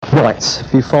Right,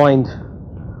 if you find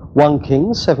 1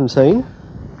 Kings 17,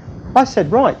 I said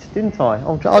right, didn't I?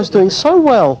 I was doing so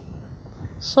well,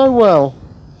 so well.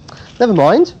 Never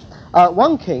mind.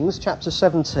 1 Kings chapter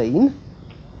 17,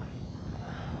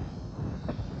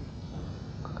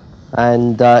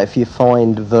 and if you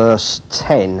find verse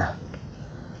 10,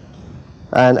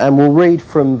 and we'll read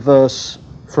from verse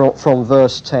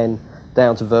 10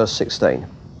 down to verse 16.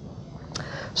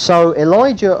 So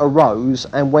Elijah arose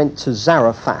and went to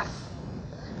Zarephath.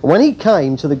 When he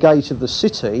came to the gate of the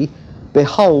city,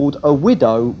 behold, a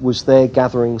widow was there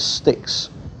gathering sticks.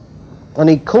 And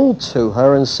he called to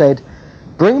her and said,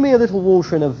 "Bring me a little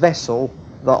water in a vessel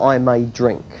that I may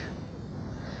drink."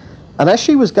 And as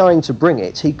she was going to bring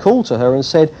it, he called to her and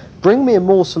said, "Bring me a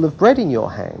morsel of bread in your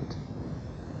hand."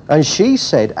 And she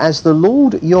said, "As the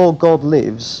Lord your God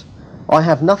lives, I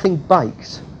have nothing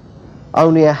baked,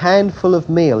 only a handful of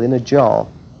meal in a jar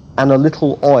and a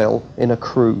little oil in a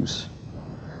cruse.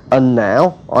 And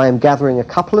now I am gathering a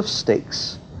couple of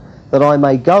sticks, that I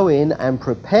may go in and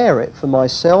prepare it for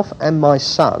myself and my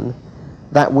son,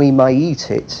 that we may eat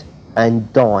it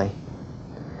and die."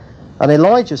 And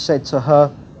Elijah said to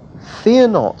her, "Fear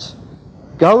not,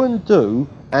 go and do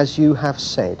as you have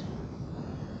said.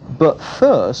 But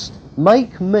first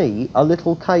make me a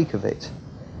little cake of it,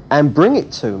 and bring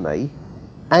it to me,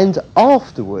 and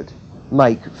afterward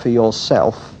make for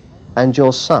yourself and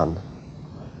your son.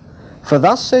 For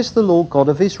thus says the Lord God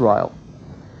of Israel,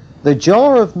 the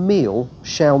jar of meal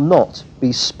shall not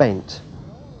be spent,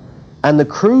 and the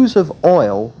cruse of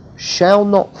oil shall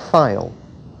not fail,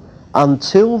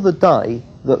 until the day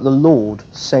that the Lord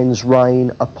sends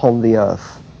rain upon the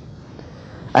earth."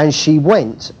 And she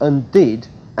went and did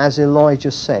as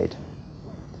Elijah said,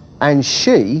 and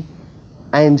she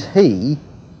and he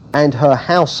and her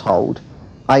household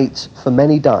ate for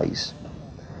many days.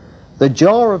 The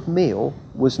jar of meal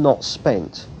was not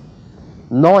spent,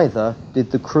 neither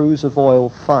did the cruse of oil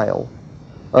fail,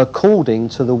 according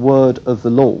to the word of the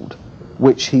Lord,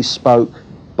 which he spoke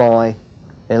by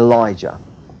Elijah.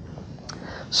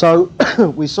 So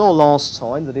we saw last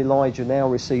time that Elijah now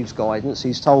receives guidance.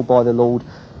 He's told by the Lord,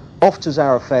 "Off to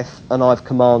Zarephath, and I've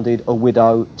commanded a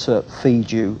widow to feed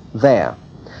you there."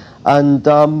 And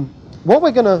what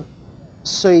we're going to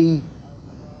see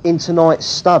in tonight's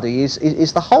study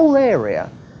is the whole area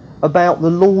about the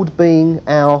Lord being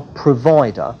our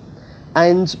provider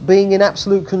and being in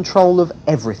absolute control of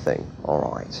everything.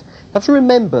 All right. You have to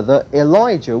remember that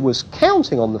Elijah was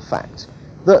counting on the fact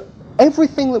that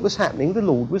everything that was happening, the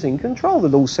Lord was in control. The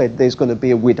Lord said there's going to be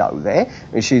a widow there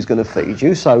and she's going to feed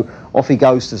you. So off he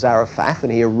goes to Zarephath,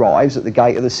 and he arrives at the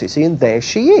gate of the city, and there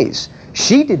she is.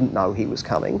 She didn't know he was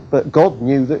coming, but God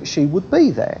knew that she would be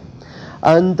there.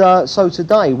 And so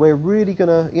today we're really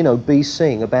going to, be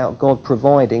seeing about God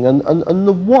providing and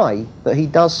the way that he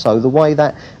does so, the way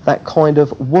that kind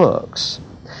of works.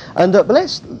 And but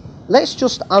let's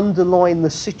just underline the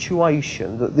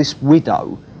situation that this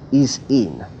widow is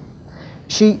in.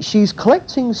 She's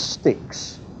collecting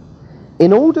sticks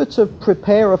in order to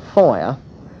prepare a fire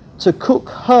to cook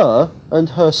her and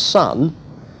her son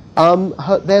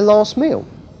their last meal,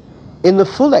 in the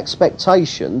full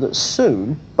expectation that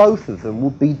soon both of them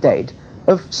would be dead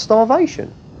of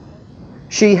starvation.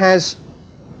 She has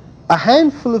a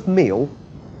handful of meal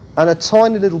and a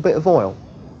tiny little bit of oil,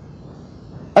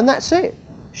 and that's it.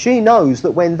 She knows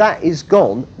that when that is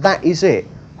gone, that is it.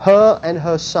 Her and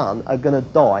her son are going to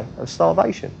die of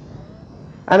starvation.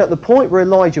 And at the point where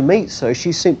Elijah meets her,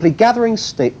 she's simply gathering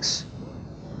sticks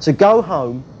to go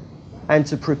home and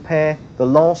to prepare the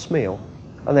last meal.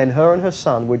 And then her and her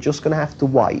son were just going to have to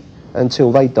wait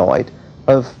until they died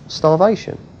of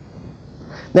starvation.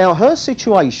 Now, her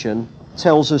situation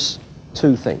tells us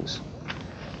two things.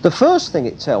 The first thing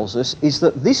it tells us is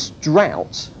that this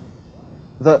drought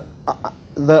that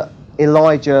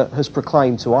Elijah has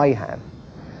proclaimed to Ahab,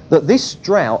 that this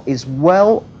drought is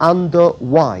well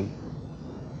underway.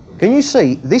 Can you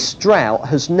see? This drought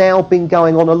has now been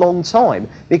going on a long time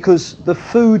because the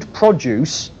food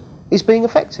produce is being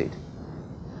affected.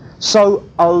 So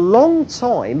a long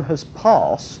time has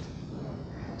passed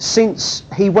since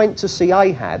he went to see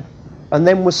Ahab and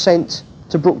then was sent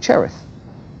to Brook Cherith.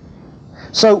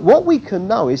 So what we can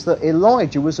know is that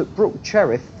Elijah was at Brook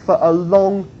Cherith for a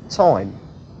long time.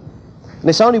 And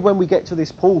it's only when we get to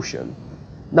this portion,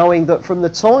 knowing that from the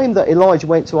time that Elijah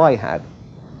went to Ahab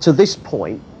to this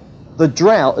point, the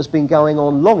drought has been going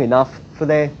on long enough for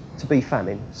there to be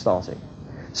famine starting.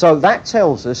 So that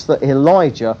tells us that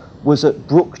Elijah was at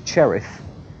Brook Cherith,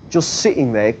 just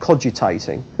sitting there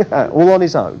cogitating, all on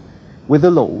his own, with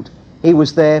the Lord, He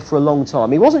was there for a long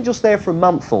time. He wasn't just there for a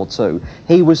month or two.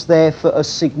 He was there for a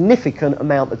significant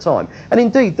amount of time. And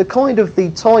indeed, the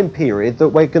time period that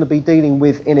we're going to be dealing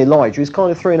with in Elijah is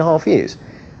kind of 3.5 years.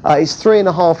 It's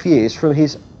 3.5 years from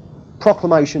his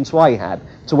proclamation to Ahab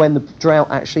to when the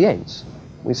drought actually ends.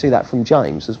 We see that from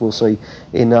James, as we'll see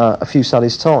in a few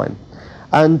studies' time.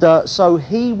 And so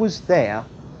he was there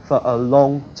for a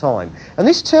long time. And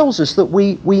this tells us that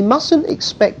we mustn't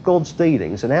expect God's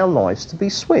dealings in our lives to be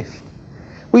swift.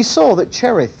 We saw that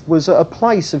Cherith was at a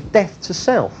place of death to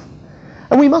self.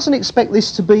 And we mustn't expect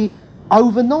this to be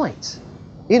overnight.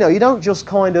 You know, you don't just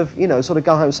kind of, sort of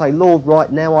go home and say, Lord, right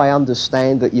now I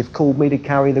understand that you've called me to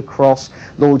carry the cross.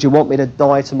 Lord, you want me to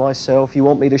die to myself. You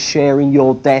want me to share in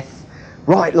your death.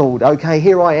 Right, Lord, okay,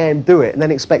 here I am, do it. And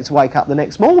then expect to wake up the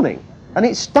next morning. And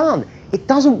it's done. It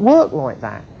doesn't work like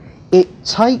that. It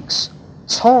takes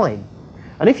time.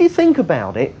 And if you think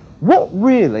about it, what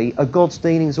really are God's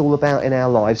dealings all about in our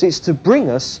lives? It's to bring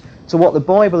us to what the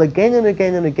Bible again and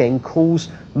again and again calls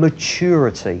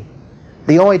maturity.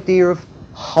 The idea of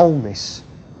wholeness,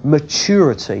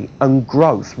 maturity and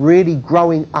growth, really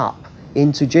growing up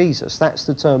into Jesus. That's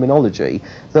the terminology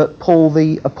that Paul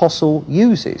the Apostle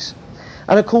uses.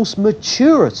 And of course,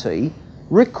 maturity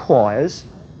requires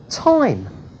time.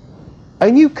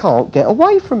 And you can't get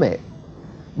away from it.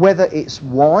 Whether it's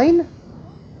wine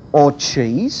or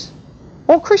cheese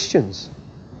or Christians.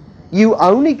 You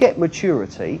only get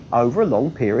maturity over a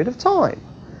long period of time.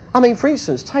 I mean, for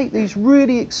instance, take these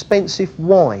really expensive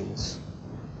wines.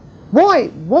 Why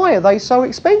are they so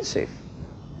expensive?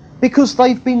 Because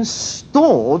they've been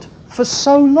stored for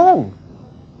so long.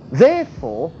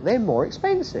 Therefore, they're more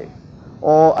expensive.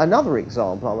 Or another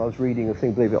example, I was reading a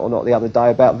thing, believe it or not, the other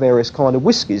day about various kind of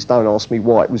whiskies. Don't ask me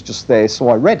why, it was just there, so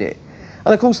I read it.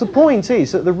 And of course the point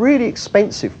is that the really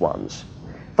expensive ones,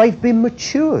 they've been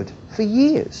matured for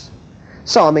years.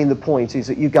 So I mean, the point is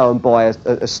that you go and buy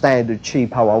a standard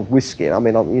cheapo old whiskey. I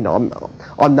mean,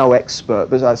 I'm no expert,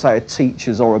 but I'd say a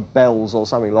Teacher's or a Bell's or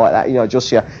something like that.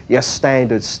 Just your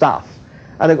standard stuff.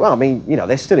 And well, I mean,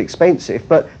 they're still expensive,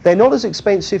 but they're not as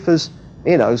expensive as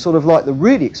sort of like the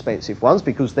really expensive ones,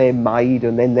 because they're made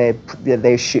and then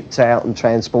they're shipped out and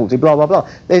transported, blah blah blah.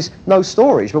 There's no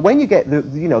storage. But when you get the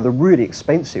the really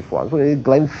expensive ones,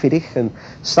 Glenfiddich and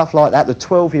stuff like that, the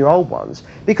 12-year-old ones,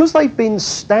 because they've been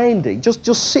standing,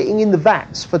 just sitting in the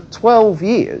vats for 12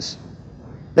 years,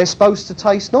 they're supposed to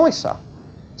taste nicer.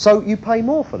 So you pay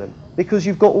more for them because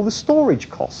you've got all the storage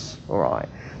costs. All right.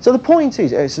 So the point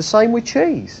is, it's the same with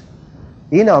cheese.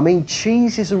 I mean,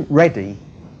 cheese isn't ready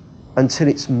until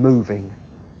it's moving.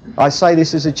 I say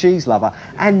this as a cheese lover,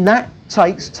 and that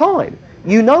takes time.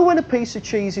 You know when a piece of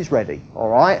cheese is ready, all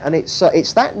right, and it's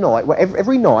that night where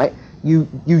every night you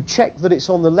check that it's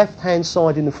on the left-hand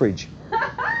side in the fridge.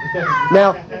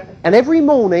 Now, and every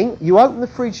morning you open the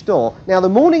fridge door. Now, the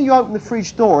morning you open the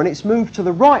fridge door and it's moved to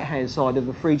the right-hand side of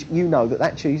the fridge, you know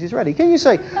that cheese is ready. Can you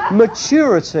see?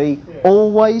 Maturity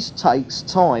always takes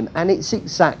time, and it's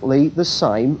exactly the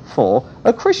same for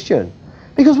a Christian.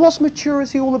 Because what's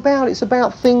maturity all about? It's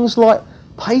about things like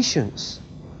patience.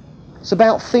 It's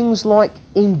about things like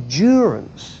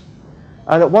endurance.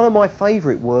 And one of my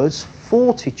favourite words,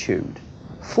 fortitude.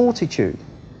 Fortitude.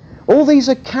 All these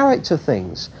are character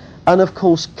things. And of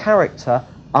course, character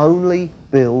only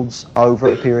builds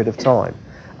over a period of time.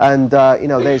 And,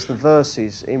 there's the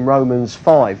verses in Romans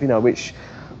 5, which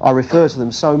I refer to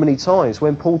them so many times,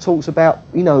 when Paul talks about,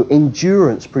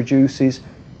 endurance produces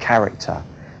character.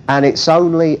 And it's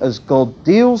only as God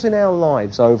deals in our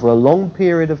lives over a long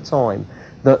period of time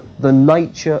that the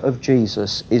nature of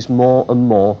Jesus is more and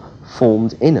more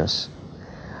formed in us.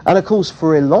 And of course,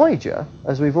 for Elijah,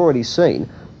 as we've already seen,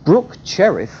 Brook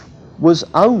Cherith was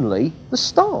only the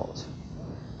start.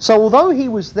 So although he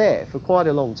was there for quite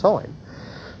a long time,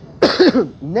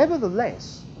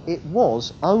 nevertheless, it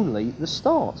was only the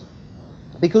start.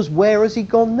 Because where has he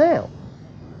gone now?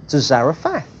 To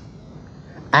Zarephath.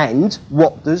 And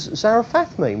what does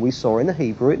Zarephath mean? We saw in the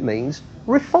Hebrew it means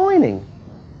refining.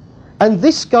 And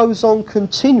this goes on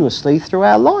continuously through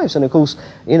our lives. And of course,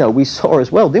 we saw as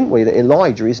well, didn't we, that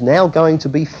Elijah is now going to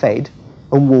be fed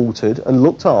and watered and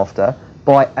looked after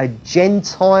by a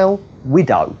Gentile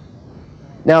widow.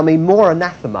 Now, I mean, more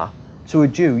anathema to a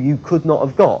Jew you could not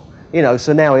have got.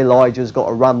 So now Elijah's got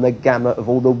to run the gamut of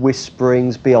all the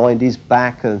whisperings behind his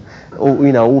back and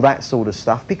all that sort of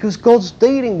stuff, because God's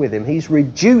dealing with him. He's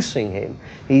reducing him.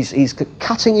 He's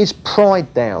cutting his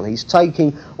pride down. He's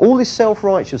taking all his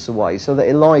self-righteousness away, so that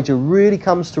Elijah really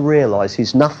comes to realise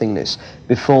his nothingness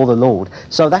before the Lord.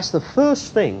 So that's the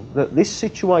first thing, that this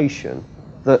situation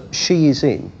that she is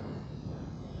in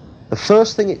The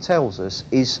first thing it tells us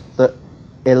is that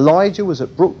Elijah was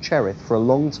at Brook Cherith for a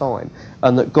long time,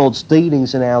 and that God's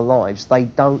dealings in our lives, they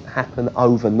don't happen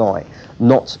overnight,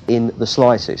 not in the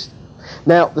slightest.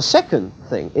 Now, the second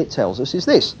thing it tells us is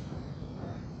this.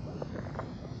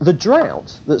 The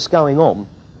drought that's going on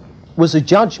was a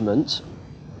judgment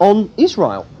on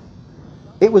Israel.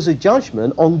 It was a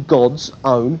judgment on God's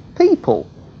own people,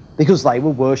 because they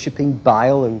were worshipping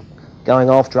Baal and going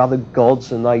after other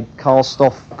gods, and they cast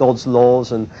off God's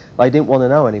laws and they didn't want to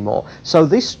know anymore. So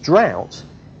this drought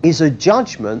is a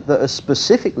judgment that has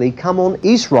specifically come on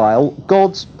Israel,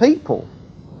 God's people.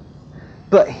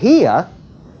 But here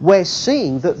we're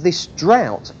seeing that this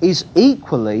drought is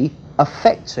equally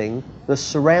affecting the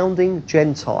surrounding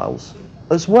Gentiles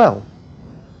as well.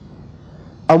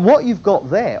 And what you've got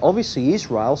there, obviously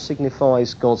Israel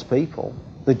signifies God's people,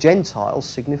 the Gentiles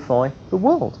signify the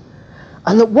world.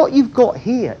 And that what you've got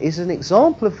here is an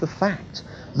example of the fact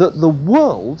that the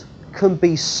world can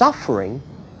be suffering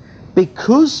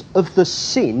because of the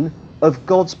sin of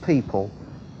God's people.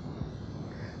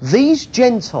 These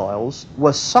Gentiles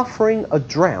were suffering a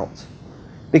drought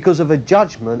because of a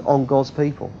judgment on God's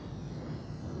people.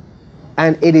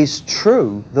 And it is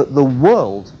true that the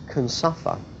world can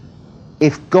suffer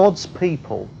if God's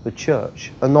people, the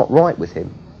church, are not right with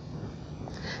him.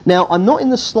 Now, I'm not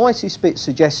in the slightest bit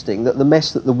suggesting that the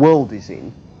mess that the world is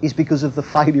in is because of the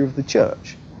failure of the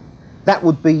church. That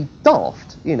would be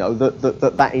daft, you know,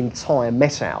 that entire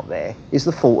mess out there is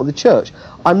the fault of the church.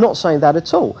 I'm not saying that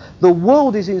at all. The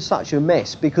world is in such a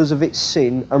mess because of its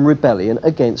sin and rebellion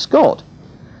against God.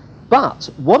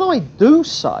 But what I do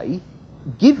say,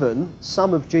 given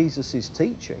some of Jesus'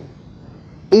 teaching,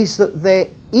 is that there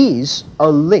is a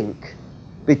link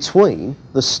between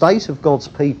the state of God's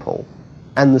people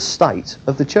and the state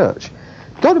of the church.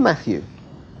 Go to Matthew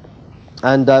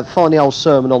and find the old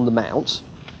Sermon on the Mount,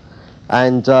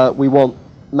 and we want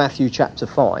Matthew chapter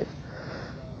 5.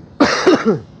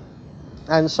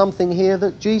 And something here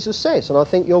that Jesus says, and I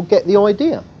think you'll get the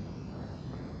idea.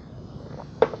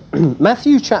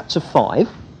 Matthew chapter 5,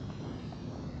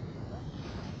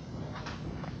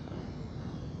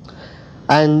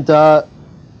 and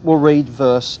we'll read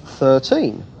verse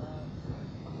 13.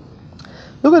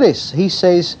 Look at this. He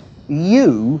says,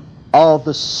 "You are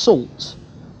the salt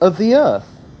of the earth.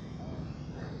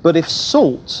 But if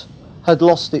salt had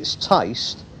lost its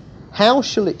taste, how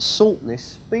shall its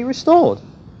saltness be restored?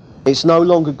 It's no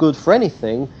longer good for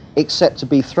anything except to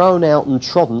be thrown out and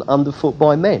trodden underfoot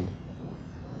by men.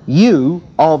 You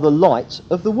are the light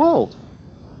of the world.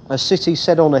 A city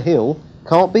set on a hill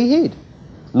can't be hid.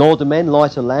 Nor do men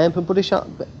light a lamp and put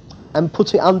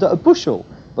it under a bushel,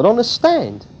 but on a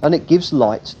stand, and it gives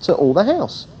light to all the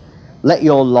house. Let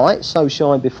your light so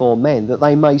shine before men that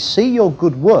they may see your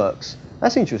good works."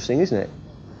 That's interesting, isn't it?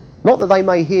 Not that they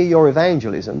may hear your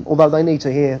evangelism, although they need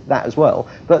to hear that as well,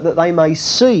 but that they may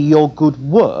see your good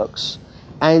works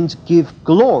and give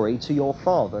glory to your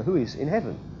Father who is in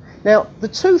heaven. Now, the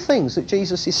two things that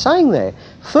Jesus is saying there,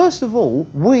 first of all,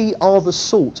 we are the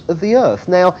salt of the earth.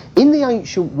 Now, in the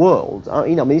ancient world,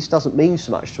 this doesn't mean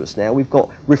so much to us now. We've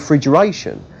got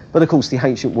refrigeration, but of course the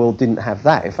ancient world didn't have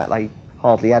that. In fact, they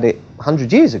hardly had it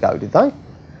 100 years ago, did they?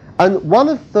 And one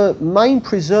of the main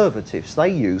preservatives they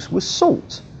used was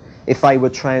salt. If they were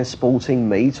transporting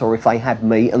meat, or if they had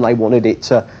meat and they wanted it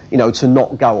to, to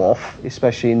not go off,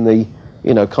 especially in the,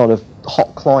 kind of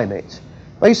hot climate,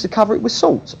 they used to cover it with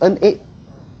salt, and it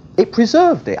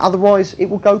preserved it. Otherwise, it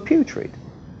will go putrid.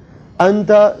 And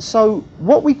so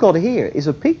what we've got here is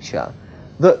a picture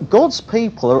that God's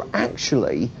people are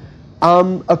actually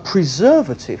a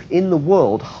preservative in the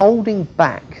world, holding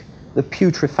back the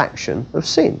putrefaction of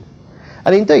sin.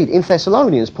 And indeed, in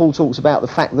Thessalonians, Paul talks about the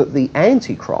fact that the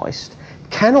Antichrist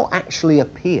cannot actually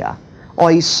appear,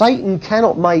 i.e. Satan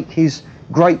cannot make his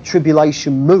great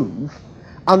tribulation move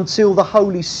until the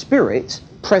Holy Spirit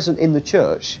present in the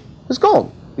church has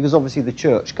gone, because obviously the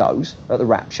church goes at the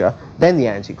rapture, then the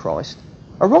Antichrist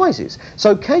arises.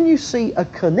 So can you see a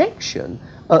connection,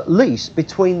 at least,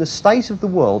 between the state of the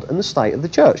world and the state of the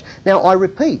church? Now, I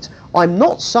repeat, I'm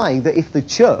not saying that if the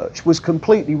church was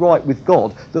completely right with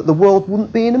God, that the world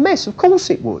wouldn't be in a mess. Of course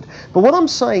it would. But what I'm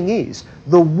saying is,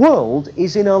 the world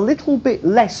is in a little bit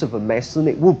less of a mess than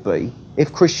it would be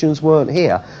if Christians weren't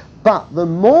here. But the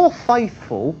more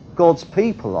faithful God's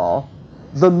people are,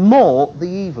 the more the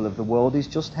evil of the world is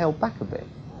just held back a bit.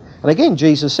 And again,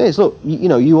 Jesus says, look,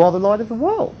 you are the light of the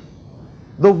world.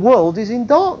 The world is in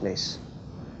darkness.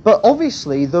 But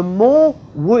obviously, the more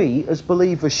we as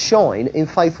believers shine in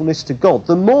faithfulness to God,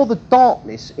 the more the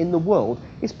darkness in the world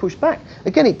is pushed back.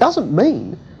 Again, it doesn't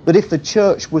mean that if the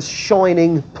church was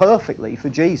shining perfectly for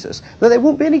Jesus, that there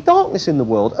wouldn't be any darkness in the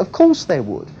world. Of course there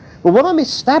would. But what I'm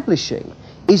establishing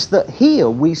is that here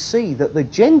we see that the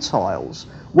Gentiles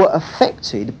were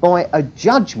affected by a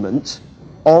judgment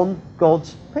on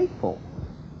God's people.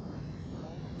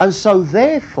 And so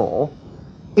therefore,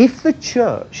 if the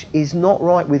church is not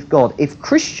right with God, if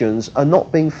Christians are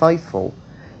not being faithful,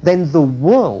 then the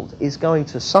world is going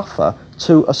to suffer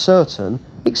to a certain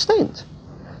extent.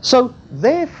 So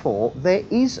therefore, there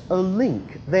is a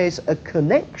link, there's a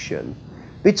connection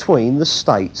between the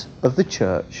state of the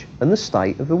church and the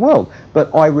state of the world.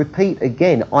 But I repeat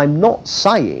again, I'm not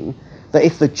saying that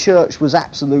if the church was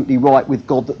absolutely right with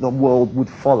God, that the world would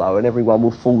follow and everyone will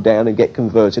fall down and get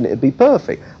converted and it'd be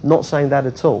perfect. I'm not saying that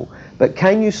at all. But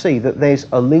can you see that there's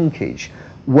a linkage?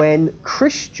 When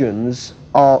Christians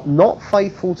are not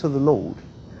faithful to the Lord,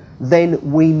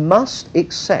 then we must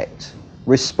accept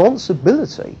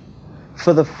responsibility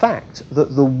for the fact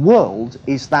that the world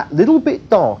is that little bit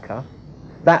darker,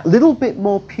 that little bit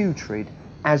more putrid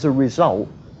as a result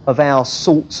of our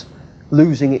salt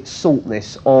losing its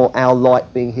saltness or our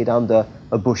light being hid under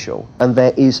a bushel. And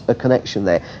there is a connection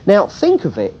there. Now think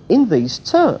of it in these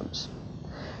terms.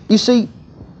 You see,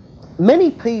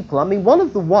 many people, I mean, one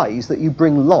of the ways that you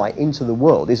bring light into the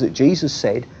world is that Jesus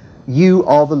said, you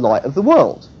are the light of the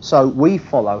world. So we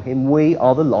follow him, we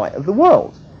are the light of the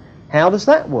world. How does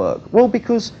that work? Well,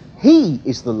 because he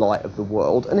is the light of the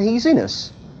world and he's in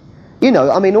us. You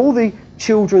know, I mean, all the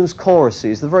children's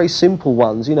choruses, the very simple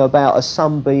ones, you know, about a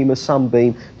sunbeam,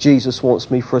 Jesus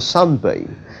wants me for a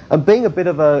sunbeam. And being a bit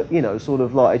of a, you know, sort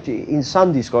of like, in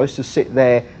Sunday school, I used to sit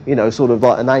there, you know, sort of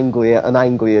like an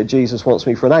anglia, Jesus wants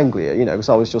me for an anglia, you know, because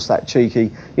I was just that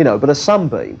cheeky, you know, but a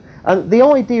sunbeam. And the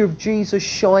idea of Jesus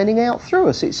shining out through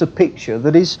us, it's a picture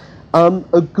that is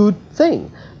a good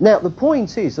thing. Now, the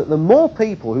point is that the more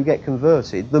people who get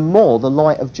converted, the more the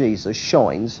light of Jesus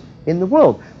shines in the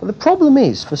world. But the problem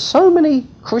is, for so many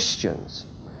Christians,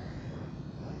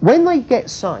 when they get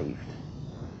saved,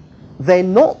 they're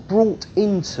not brought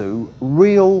into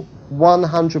real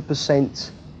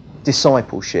 100%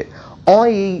 discipleship,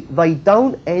 i.e. they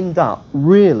don't end up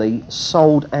really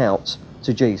sold out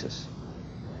to Jesus.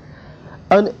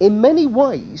 And in many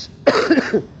ways,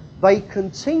 they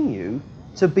continue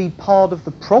to be part of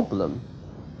the problem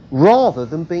rather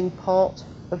than being part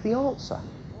of the answer.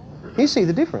 You see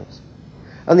the difference?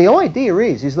 And the idea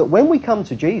is that when we come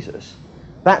to Jesus,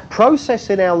 that process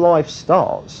in our life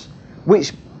starts,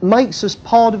 which makes us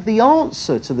part of the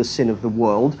answer to the sin of the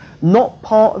world, not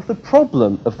part of the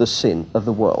problem of the sin of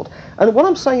the world. And what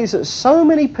I'm saying is that so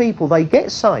many people, they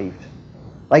get saved,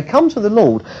 they come to the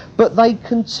Lord, but they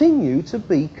continue to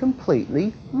be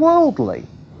completely worldly.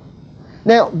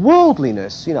 Now,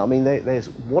 worldliness, you know, I mean, there's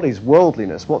what is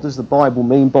worldliness? What does the Bible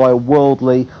mean by a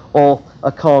worldly or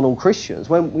a carnal Christians?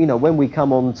 When, you know, when we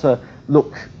come on to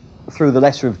look through the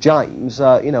letter of James,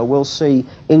 you know, we'll see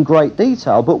in great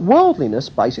detail. But worldliness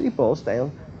basically boils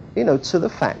down, you know, to the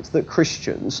fact that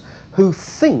Christians who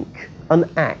think and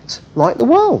act like the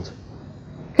world.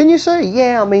 Can you see?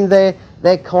 Yeah, I mean, they're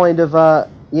kind of,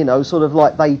 you know, sort of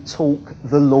like they talk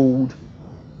the Lord,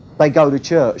 they go to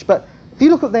church, but if you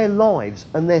look at their lives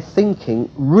and their thinking,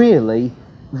 really,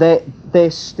 they're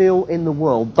still in the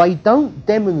world. They don't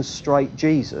demonstrate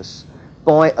Jesus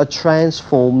by a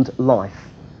transformed life.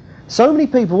 So many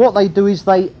people, what they do is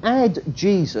they add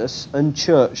Jesus and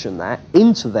church and that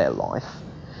into their life,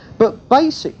 but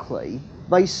basically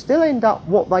they still end up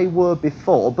what they were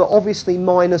before, but obviously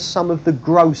minus some of the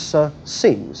grosser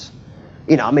sins.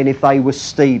 You know, I mean, if they were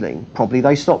stealing, probably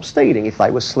they stopped stealing. If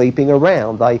they were sleeping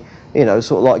around, they, you know,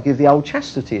 sort of like give the old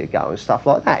chastity a go and stuff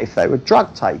like that. If they were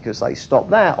drug takers, they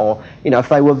stopped that. Or, you know, if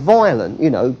they were violent,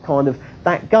 you know, kind of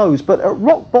that goes. But at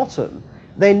rock bottom,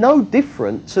 they're no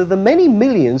different to the many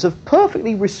millions of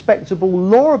perfectly respectable,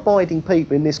 law-abiding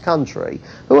people in this country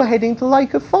who are heading to the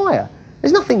lake of fire.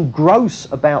 There's nothing gross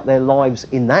about their lives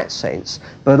in that sense,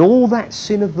 but all that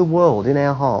sin of the world in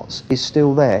our hearts is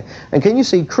still there. And can you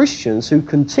see Christians who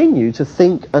continue to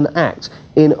think and act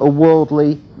in a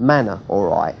worldly manner, all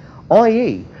right?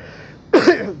 I.e.,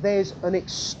 there's an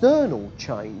external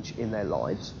change in their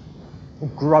lives.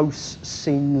 Gross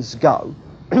sins go,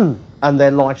 and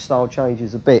their lifestyle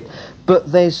changes a bit.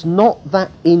 But there's not that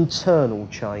internal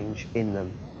change in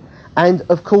them. And,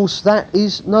 of course, that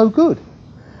is no good.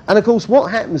 And of course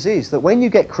what happens is that when you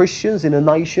get Christians in a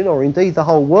nation or indeed the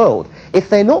whole world, if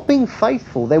they're not being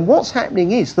faithful, then what's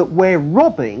happening is that we're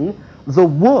robbing the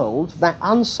world, that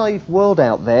unsaved world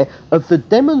out there, of the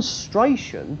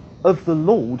demonstration of the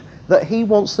Lord that he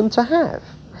wants them to have.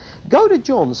 Go to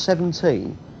John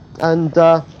 17 and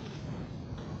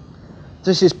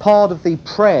This is part of the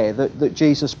prayer that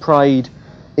Jesus prayed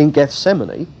in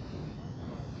Gethsemane.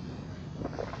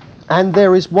 And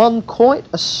there is one quite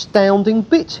astounding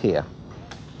bit here.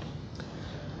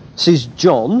 This is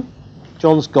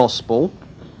John's Gospel,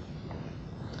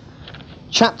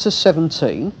 chapter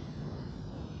 17,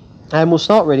 and we'll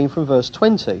start reading from verse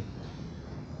 20.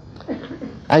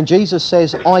 And Jesus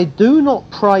says, I do not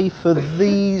pray for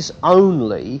these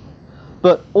only,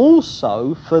 but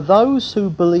also for those who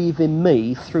believe in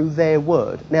me through their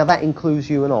word. Now that includes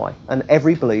you and I, and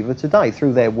every believer today.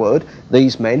 Through their word,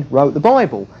 these men wrote the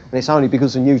Bible. And it's only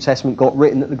because the New Testament got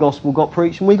written that the gospel got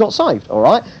preached and we got saved, all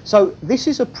right? So this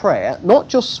is a prayer, not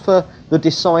just for the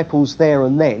disciples there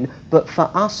and then, but for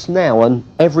us now and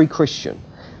every Christian.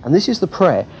 And this is the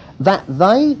prayer, that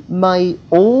they may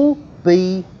all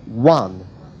be one,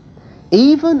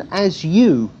 even as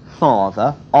you,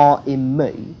 Father, are in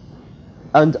me,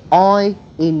 and I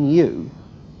in you,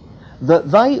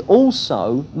 that they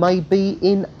also may be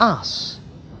in us,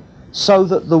 so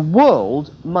that the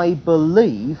world may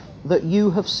believe that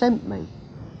you have sent me.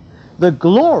 The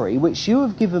glory which you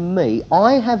have given me,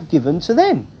 I have given to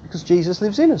them, because Jesus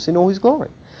lives in us in all his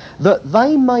glory, that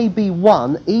they may be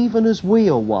one even as we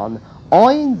are one,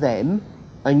 I in them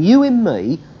and you in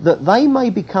me, that they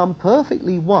may become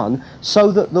perfectly one,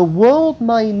 so that the world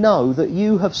may know that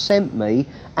you have sent me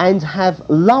and have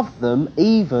loved them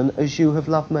even as you have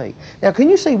loved me. Now, can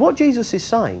you see what Jesus is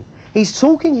saying? He's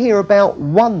talking here about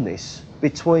oneness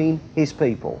between his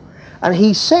people. And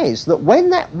he says that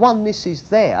when that oneness is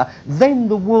there, then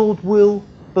the world will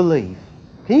believe.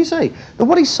 Can you see? That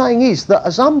what he's saying is that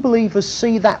as unbelievers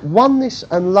see that oneness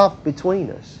and love between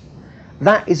us,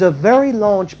 that is a very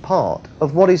large part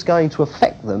of what is going to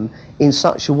affect them in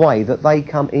such a way that they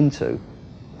come into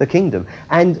the kingdom.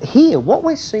 And here, what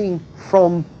we're seeing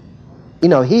from,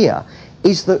 here,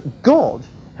 is that God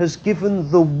has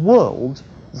given the world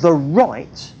the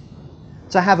right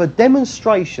to have a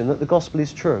demonstration that the gospel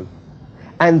is true.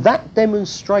 And that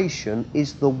demonstration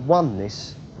is the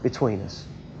oneness between us.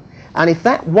 And if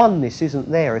that oneness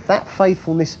isn't there, if that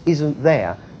faithfulness isn't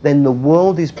there, then the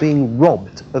world is being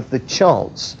robbed of the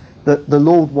chance that the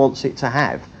Lord wants it to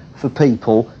have for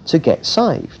people to get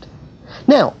saved.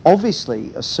 Now,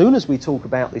 obviously, as soon as we talk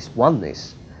about this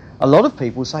oneness, a lot of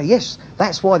people say, yes,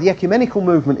 that's why the ecumenical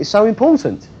movement is so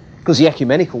important. Because the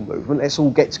ecumenical movement, let's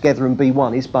all get together and be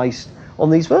one, is based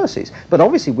on these verses. But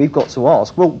obviously we've got to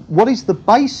ask, well, what is the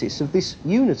basis of this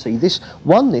unity, this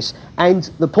oneness? And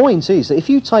the point is that if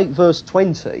you take verse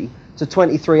 20 to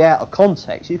 23 out of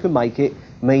context, you can make it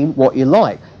mean what you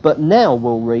like. But now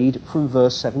we'll read from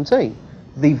verse 17,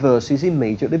 the verses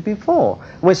immediately before.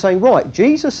 And we're saying, right,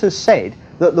 Jesus has said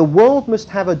that the world must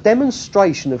have a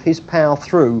demonstration of his power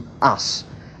through us,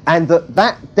 and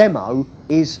that demo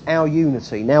is our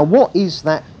unity. Now, what is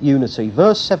that unity?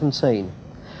 Verse 17,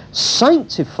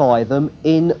 sanctify them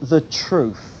in the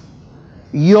truth.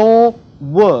 Your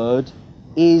word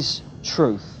is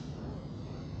truth.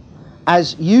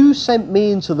 As you sent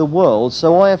me into the world,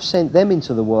 so I have sent them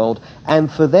into the world,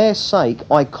 and for their sake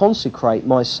I consecrate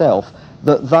myself,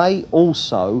 that they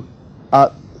also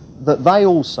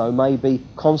may be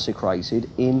consecrated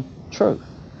in truth.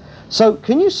 So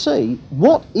can you see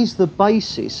what is the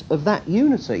basis of that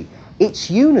unity? It's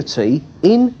unity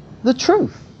in the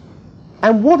truth.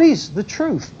 And what is the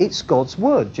truth? It's God's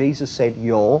word. Jesus said,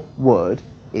 your word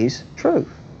is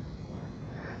truth.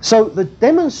 So the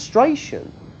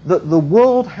demonstration that the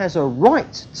world has a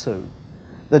right to,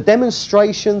 the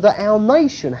demonstration that our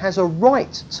nation has a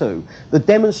right to, the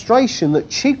demonstration that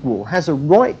Chigwell has a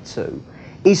right to,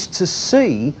 is to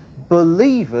see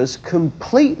believers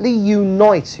completely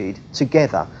united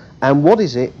together. And what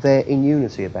is it they're in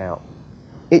unity about?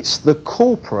 It's the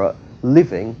corporate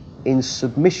living in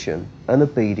submission and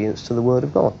obedience to the Word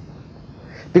of God.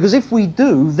 Because if we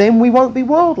do, then we won't be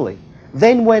worldly.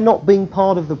 Then we're not being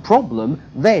part of the problem,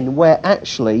 then we're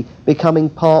actually becoming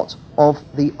part of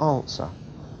the answer.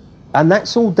 And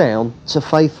that's all down to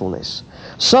faithfulness.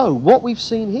 So what we've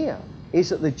seen here is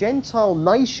that the Gentile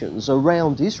nations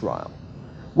around Israel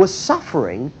were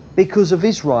suffering because of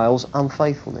Israel's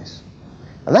unfaithfulness.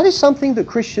 And that is something that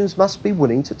Christians must be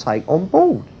willing to take on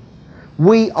board.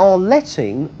 We are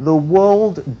letting the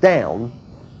world down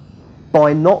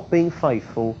by not being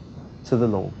faithful to the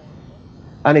Lord.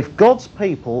 And if God's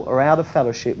people are out of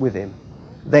fellowship with him,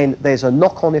 then there's a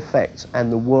knock-on effect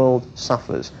and the world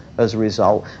suffers as a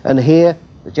result. And here,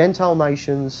 the Gentile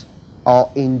nations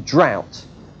are in drought.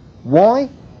 Why?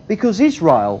 Because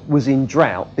Israel was in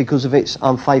drought because of its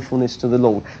unfaithfulness to the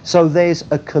Lord. So there's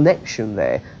a connection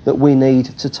there that we need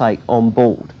to take on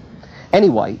board.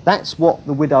 Anyway, that's what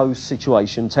the widow's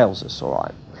situation tells us, all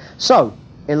right? So,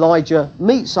 Elijah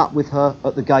meets up with her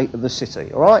at the gate of the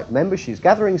city, all right? Remember, she's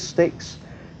gathering sticks.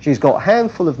 She's got a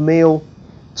handful of meal,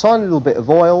 tiny little bit of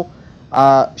oil.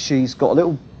 She's got a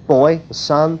little boy, a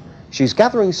son. She's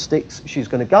gathering sticks. She's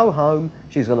going to go home.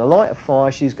 She's going to light a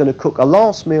fire. She's going to cook a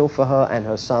last meal for her and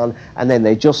her son, and then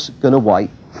they're just going to wait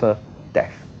for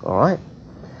death, all right?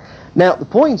 Now, the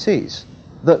point is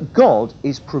that God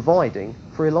is providing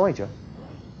for Elijah,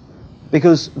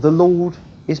 because the Lord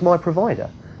is my provider.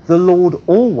 The Lord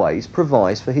always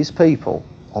provides for his people,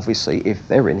 obviously, if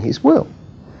they're in his will.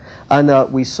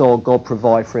 And we saw God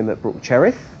provide for him at Brook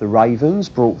Cherith. The ravens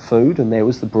brought food, and there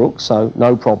was the brook, so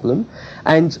no problem.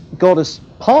 And God has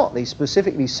partly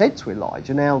specifically said to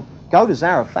Elijah, now go to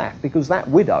Zarephath, because that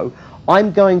widow,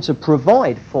 I'm going to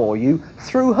provide for you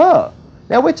through her.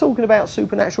 Now we're talking about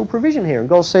supernatural provision here, and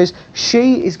God says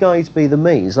she is going to be the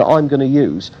means that I'm going to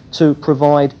use to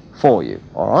provide for you,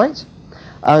 all right?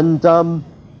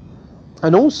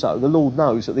 And also, the Lord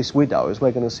knows that this widow, as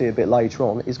we're going to see a bit later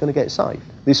on, is going to get saved.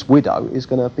 This widow is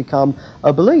going to become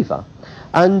a believer.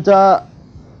 And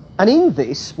in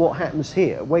this, what happens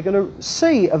here, we're going to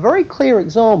see a very clear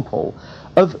example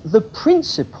of the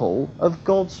principle of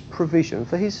God's provision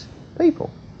for his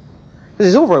people. Because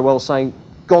it's all very well saying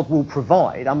God will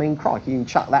provide. I mean, crikey, you can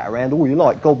chuck that around all you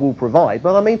like, God will provide.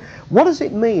 But I mean, what does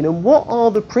it mean, and what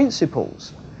are the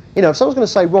principles? You know, if someone's going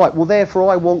to say, right, well,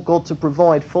 therefore I want God to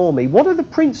provide for me, what are the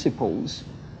principles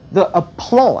that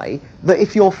apply, that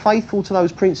if you're faithful to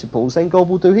those principles, then God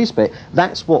will do his bit?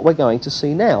 That's what we're going to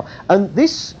see now. And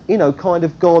this, you know, kind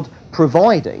of God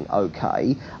providing,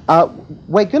 okay,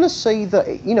 we're going to see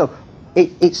that, you know,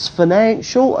 it's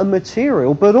financial and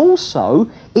material, but also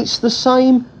it's the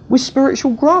same with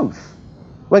spiritual growth.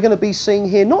 We're going to be seeing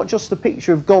here not just a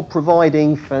picture of God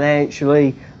providing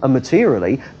financially and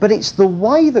materially, but it's the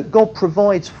way that God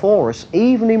provides for us,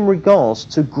 even in regards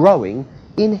to growing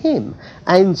in him.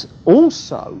 And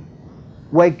also,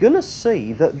 we're going to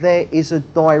see that there is a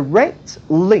direct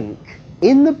link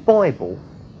in the Bible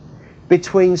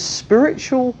between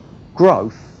spiritual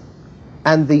growth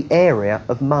and the area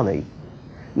of money.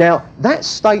 Now, that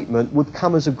statement would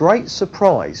come as a great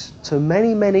surprise to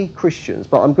many, many Christians,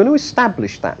 but I'm going to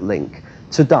establish that link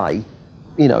today,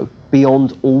 you know,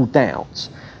 beyond all doubt.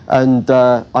 And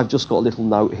I've just got a little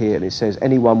note here, and it says,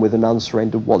 anyone with an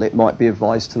unsurrendered wallet might be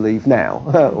advised to leave now.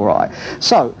 All right.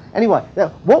 So, anyway, now,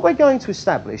 what we're going to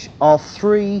establish are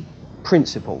three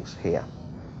principles here.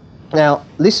 Now,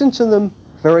 listen to them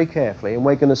very carefully, and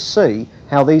we're going to see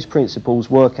how these principles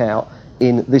work out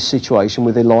in this situation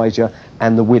with Elijah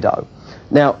and the widow.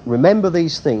 Now, remember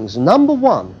these things. Number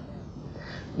one,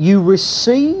 you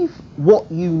receive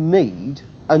what you need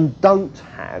and don't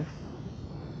have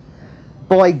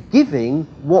by giving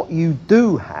what you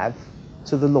do have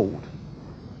to the Lord.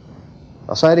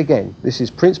 I'll say it again. This is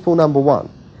principle number one.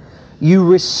 You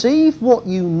receive what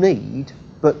you need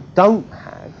but don't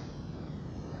have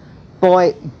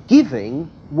by giving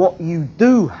what you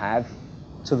do have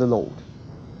to the Lord.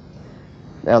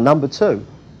 Now, number two,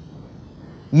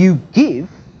 you give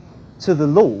to the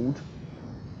Lord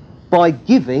by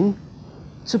giving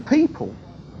to people.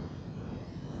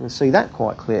 You can see that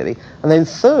quite clearly. And then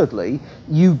thirdly,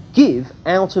 you give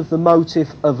out of the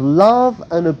motive of love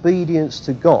and obedience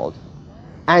to God,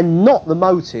 and not the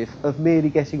motive of merely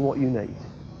getting what you need.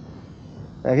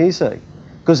 Now, can you see?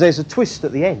 Because there's a twist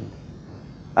at the end.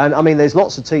 And I mean, there's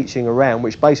lots of teaching around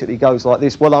which basically goes like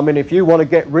this: well, I mean, if you want to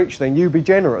get rich, then you be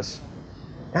generous.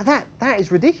 Now that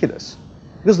is ridiculous,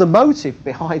 because the motive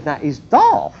behind that is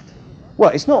daft. Well,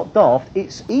 it's not daft,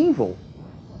 it's evil.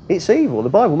 It's evil. The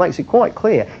Bible makes it quite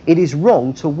clear. It is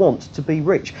wrong to want to be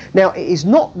rich. Now, it is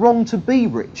not wrong to be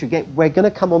rich. Again, we're going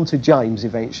to come on to James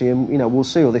eventually, and you know, we'll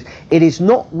see all this. It is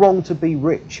not wrong to be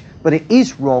rich, but it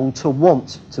is wrong to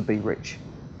want to be rich.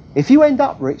 If you end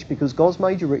up rich because God's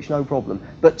made you rich, no problem.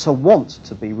 But to want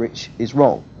to be rich is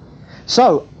wrong.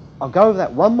 So, I'll go over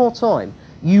that one more time.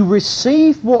 You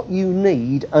receive what you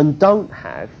need and don't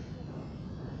have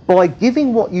by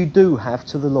giving what you do have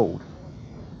to the Lord.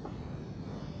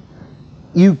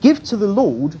 You give to the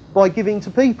Lord by giving to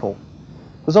people,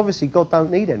 because obviously God don't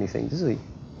need anything, does he?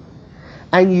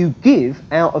 And you give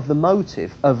out of the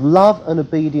motive of love and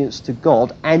obedience to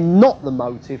God, and not the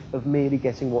motive of merely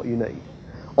getting what you need.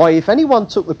 Or if anyone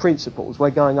took the principles we're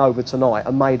going over tonight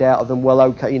and made out of them, well,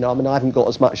 okay, you know, I mean, I haven't got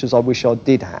as much as I wish I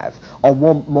did have. I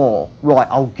want more. Right,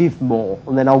 I'll give more,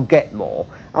 and then I'll get more.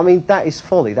 I mean, that is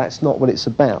folly. That's not what it's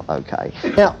about, okay?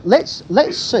 Now, let's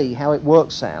see how it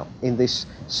works out in this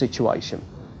situation.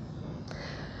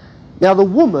 Now, the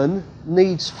woman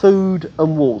needs food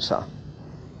and water.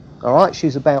 All right,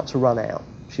 she's about to run out.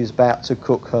 She's about to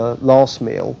cook her last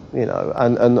meal, you know,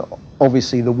 and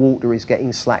obviously the water is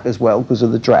getting slack as well because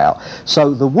of the drought.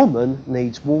 So the woman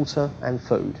needs water and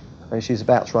food, and she's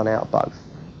about to run out of both.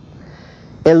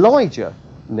 Elijah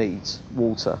needs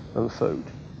water and food,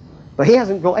 but he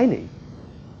hasn't got any.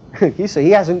 You see,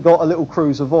 he hasn't got a little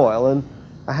cruse of oil and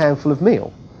a handful of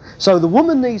meal. So the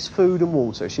woman needs food and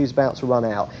water. She's about to run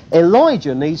out.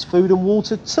 Elijah needs food and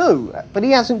water too, but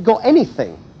he hasn't got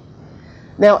anything.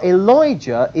 Now,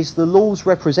 Elijah is the Lord's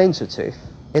representative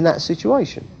in that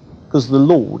situation, because the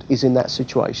Lord is in that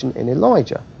situation in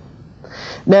Elijah.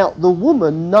 Now, the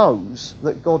woman knows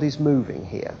that God is moving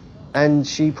here, and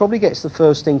she probably gets the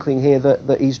first inkling here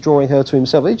that he's drawing her to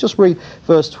himself. Let's just read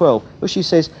verse 12, where she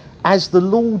says, "As the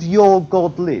Lord your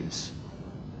God lives."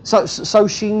 So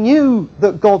she knew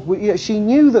that she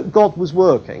knew that God was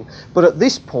working, but at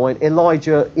this point,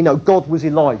 Elijah, God was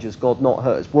Elijah's God, not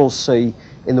hers. We'll see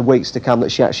in the weeks to come that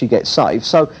she actually gets saved.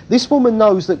 So this woman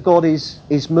knows that God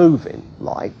is moving,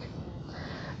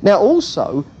 Now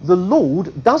also, the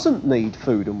Lord doesn't need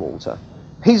food and water.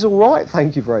 He's all right,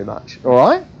 thank you very much, all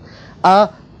right?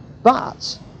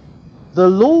 But the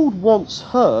Lord wants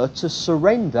her to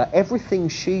surrender everything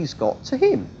she's got to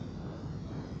him.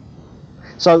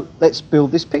 So let's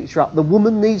build this picture up. The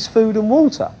woman needs food and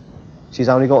water. She's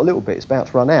only got a little bit, it's about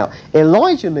to run out.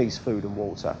 Elijah needs food and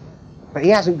water, but he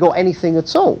hasn't got anything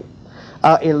at all.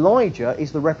 Elijah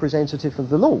is the representative of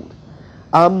the Lord.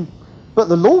 But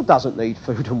the Lord doesn't need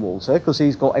food and water because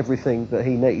he's got everything that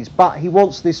he needs. But he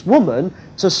wants this woman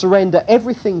to surrender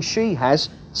everything she has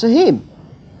to him.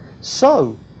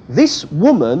 So this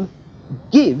woman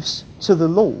gives to the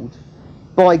Lord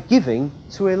by giving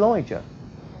to Elijah.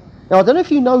 Now, I don't know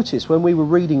if you noticed when we were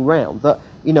reading round that,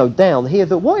 down here,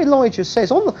 that what Elijah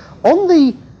says on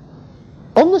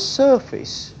the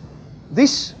surface,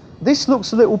 this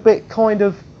looks a little bit kind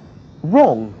of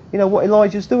wrong, what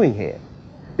Elijah's doing here.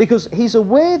 Because he's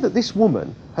aware that this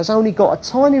woman has only got a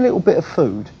tiny little bit of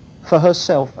food for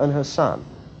herself and her son.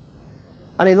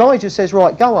 And Elijah says,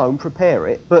 right, go home, prepare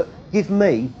it, but give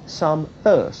me some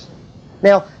first.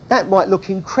 Now, that might look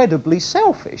incredibly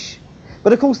selfish,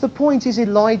 but of course the point is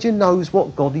Elijah knows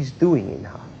what God is doing in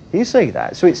her. You see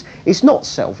that? So it's not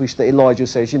selfish that Elijah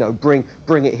says,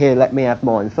 bring it here, let me have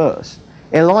mine first.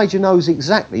 Elijah knows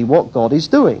exactly what God is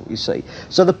doing, you see.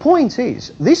 So the point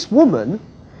is, this woman,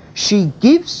 she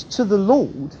gives to the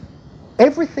Lord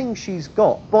everything she's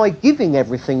got by giving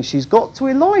everything she's got to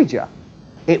Elijah.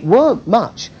 It weren't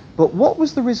much, but what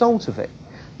was the result of it?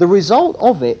 The result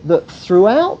of it that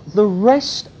throughout the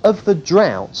rest of the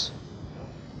drought,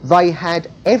 they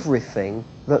had everything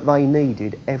that they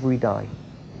needed every day.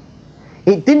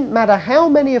 It didn't matter how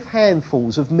many of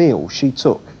handfuls of meal she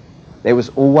took, there was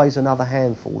always another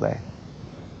handful there.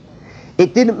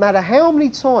 It didn't matter how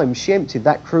many times she emptied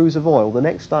that cruse of oil, the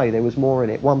next day there was more in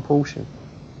it, one portion.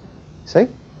 See?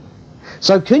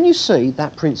 So can you see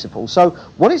that principle? So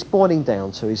what it's boiling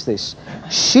down to is this.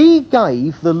 She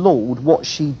gave the Lord what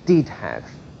she did have,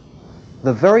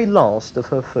 the very last of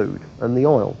her food and the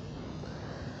oil.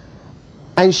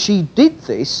 And she did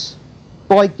this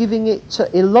by giving it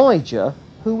to Elijah,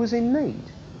 who was in need.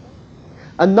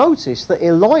 And notice that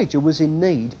Elijah was in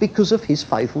need because of his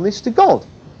faithfulness to God.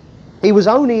 He was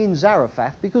only in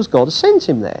Zarephath because God had sent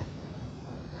him there.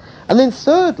 And then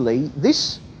thirdly,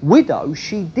 this widow,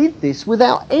 she did this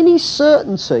without any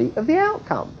certainty of the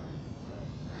outcome.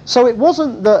 So it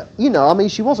wasn't that,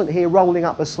 she wasn't here rolling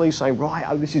up her sleeve saying, right,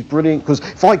 this is brilliant, because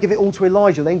if I give it all to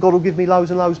Elijah, then God will give me loads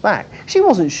and loads back. She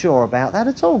wasn't sure about that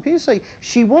at all. Can you see?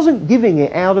 She wasn't giving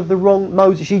it out of the wrong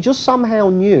motive. She just somehow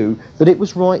knew that it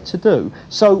was right to do.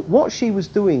 So what she was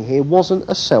doing here wasn't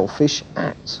a selfish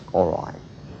act, all right?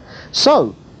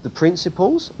 So, the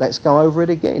principles, let's go over it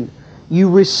again. You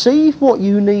receive what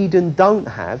you need and don't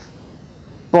have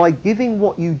by giving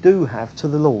what you do have to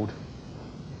the Lord.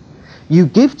 You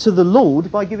give to the Lord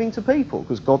by giving to people,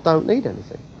 because God don't need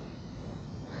anything.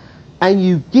 And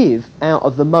you give out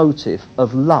of the motive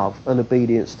of love and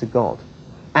obedience to God,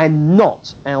 and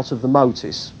not out of the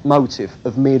motive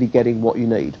of merely getting what you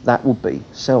need. That would be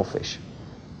selfish.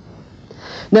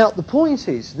 Now, the point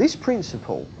is, this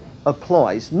principle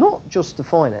applies not just to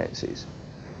finances.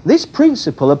 This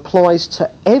principle applies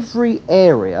to every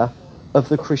area of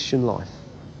the Christian life.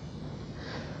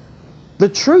 The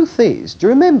truth is, do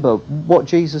you remember what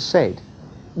Jesus said?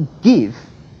 Give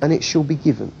and it shall be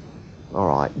given. All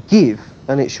right, give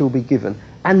and it shall be given.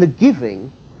 And the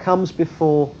giving comes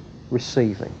before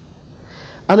receiving.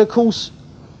 And of course,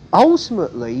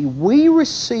 ultimately, we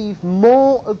receive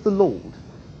more of the Lord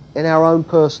in our own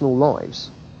personal lives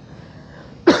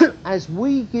as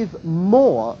we give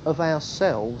more of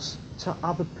ourselves to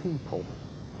other people.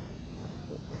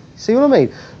 See what I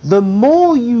mean? The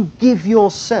more you give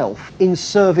yourself in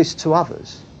service to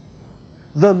others,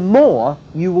 the more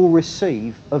you will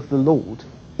receive of the Lord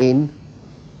in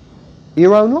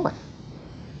your own life.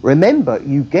 Remember,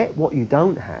 you get what you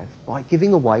don't have by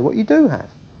giving away what you do have.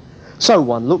 So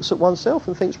one looks at oneself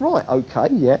and thinks, right, okay,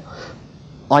 yeah,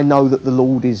 I know that the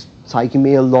Lord is taking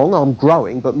me along, I'm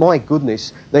growing, but my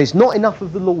goodness, there's not enough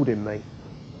of the Lord in me.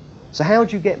 So how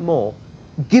do you get more?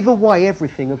 Give away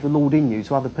everything of the Lord in you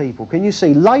to other people. Can you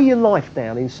see? Lay your life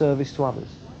down in service to others.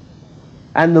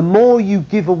 And the more you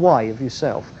give away of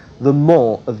yourself, the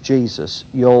more of Jesus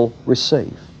you'll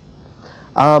receive.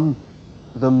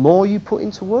 The more you put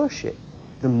into worship,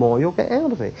 the more you'll get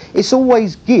out of it. It's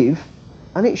always give,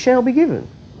 and it shall be given.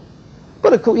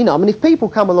 But of course, you know, I mean, if people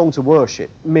come along to worship,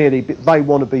 merely they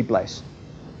want to be blessed.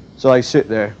 So they sit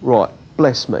there, right,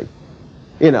 bless me,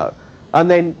 you know. And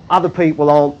then other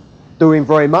people aren't doing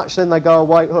very much, then they go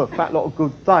away, oh, fat lot of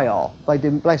good they are. They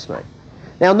didn't bless me.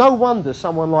 Now, no wonder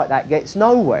someone like that gets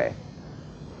nowhere.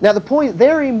 Now, the point,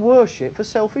 they're in worship for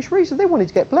selfish reasons. They wanted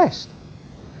to get blessed.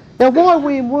 Now, why are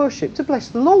we in worship? To bless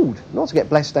the Lord. Not to get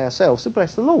blessed ourselves, to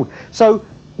bless the Lord. So,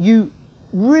 you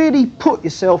really put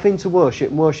yourself into worship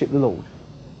and worship the Lord.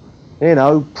 You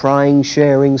know, praying,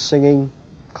 sharing, singing,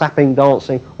 clapping,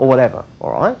 dancing, or whatever,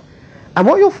 all right? And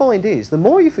what you'll find is, the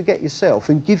more you forget yourself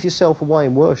and give yourself away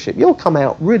in worship, you'll come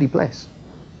out really blessed.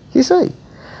 You see?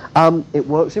 It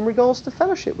works in regards to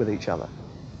fellowship with each other.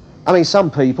 I mean, some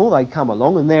people, they come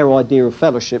along and their idea of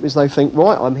fellowship is they think,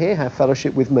 right, I'm here, have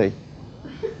fellowship with me.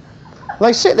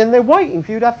 They sit there and they're waiting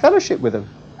for you to have fellowship with them.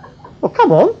 Well,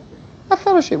 come on, have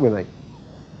fellowship with me.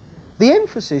 The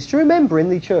emphasis, do you remember in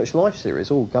the Church Life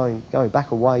series, all going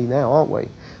back a way now, aren't we?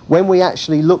 When we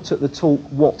actually looked at the talk,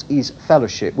 what is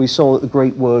fellowship, we saw that the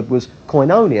Greek word was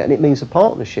koinonia, and it means a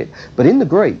partnership. But in the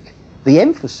Greek, the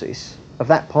emphasis of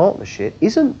that partnership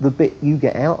isn't the bit you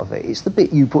get out of it, it's the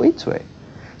bit you put into it.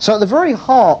 So at the very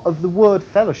heart of the word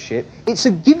fellowship, it's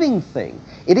a giving thing.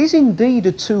 It is indeed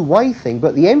a two-way thing,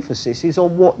 but the emphasis is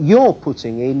on what you're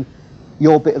putting in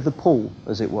your bit of the pool,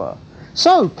 as it were.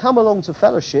 So come along to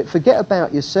fellowship, forget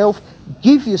about yourself,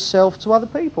 give yourself to other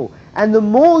people. And the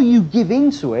more you give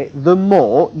into it, the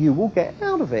more you will get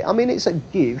out of it. I mean, it's a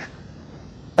give,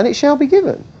 and it shall be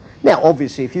given. Now,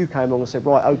 obviously, if you came along and said,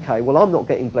 right, okay, well, I'm not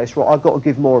getting blessed, right, I've got to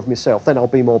give more of myself, then I'll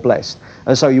be more blessed.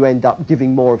 And so you end up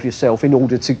giving more of yourself in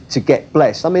order to get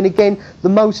blessed. I mean, again, the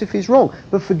motive is wrong.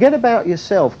 But forget about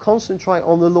yourself, concentrate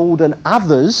on the Lord and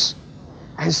others,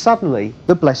 and suddenly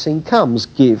the blessing comes.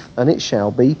 Give, and it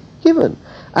shall be given.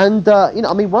 And, you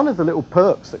know, I mean, one of the little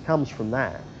perks that comes from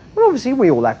that, well, obviously, we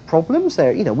all have problems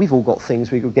there. You know, we've all got things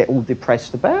we could get all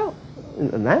depressed about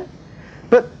and that.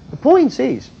 But the point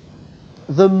is,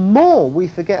 the more we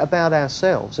forget about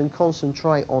ourselves and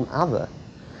concentrate on other,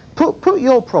 put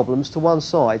your problems to one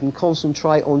side and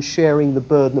concentrate on sharing the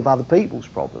burden of other people's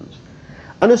problems.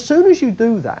 And as soon as you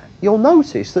do that, you'll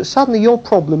notice that suddenly your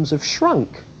problems have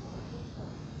shrunk.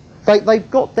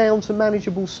 They've got down to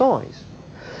manageable size.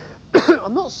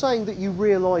 I'm not saying that you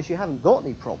realise you haven't got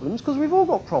any problems, because we've all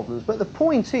got problems, but the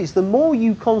point is, the more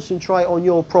you concentrate on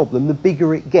your problem, the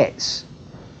bigger it gets.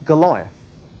 Goliath.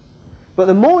 But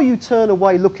the more you turn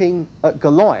away looking at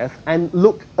Goliath and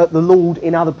look at the Lord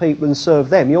in other people and serve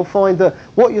them, you'll find that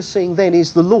what you're seeing then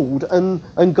is the Lord,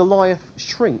 and Goliath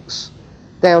shrinks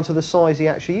down to the size he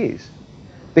actually is.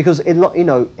 Because, you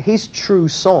know, his true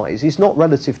size is not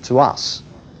relative to us,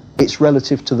 it's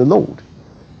relative to the Lord.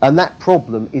 And that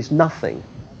problem is nothing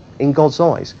in God's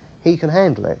eyes. He can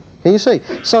handle it. Can you see?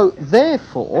 So,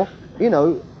 therefore, you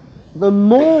know, the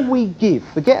more we give,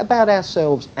 forget about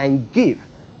ourselves and give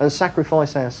and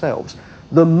sacrifice ourselves,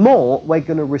 the more we're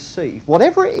going to receive,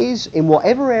 whatever it is in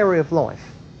whatever area of life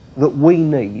that we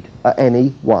need at any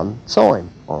one time.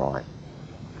 All right.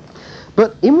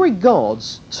 But in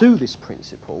regards to this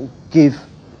principle, give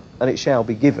and it shall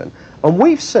be given, and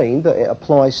we've seen that it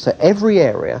applies to every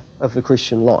area of the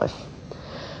Christian life.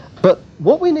 But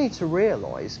what we need to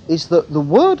realise is that the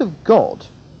Word of God,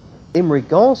 in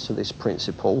regards to this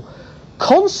principle,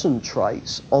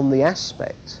 concentrates on the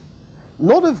aspect,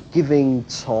 not of giving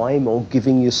time or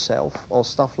giving yourself or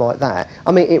stuff like that.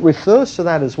 I mean, it refers to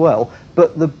that as well,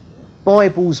 but the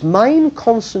Bible's main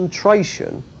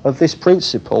concentration of this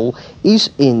principle is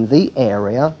in the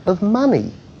area of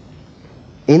money.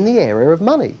 In the area of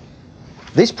money.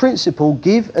 This principle,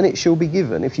 give and it shall be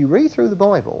given, if you read through the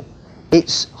Bible,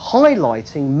 it's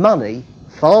highlighting money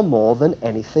far more than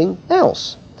anything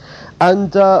else.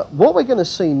 And what we're going to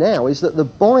see now is that the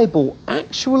Bible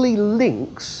actually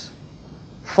links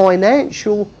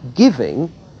financial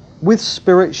giving with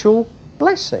spiritual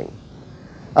blessing.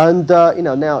 And,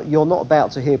 now you're not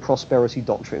about to hear prosperity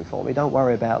doctrine from me, don't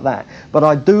worry about that. But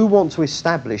I do want to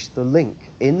establish the link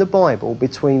in the Bible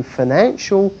between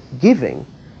financial giving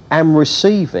and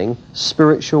receiving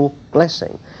spiritual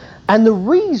blessing. And the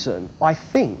reason I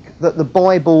think that the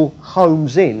Bible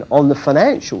homes in on the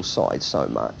financial side so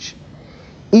much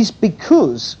is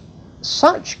because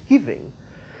such giving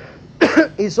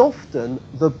is often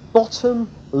the bottom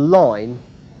line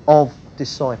of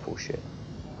discipleship.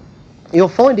 You'll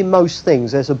find in most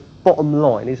things there's a bottom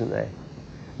line, isn't there?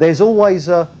 There's always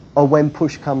a when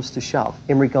push comes to shove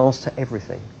in regards to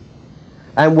everything.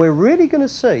 And we're really going to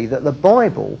see that the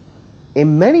Bible,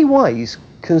 in many ways,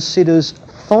 considers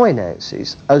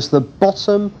finances as the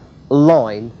bottom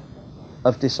line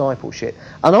of discipleship.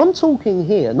 And I'm talking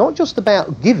here not just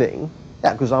about giving,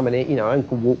 because I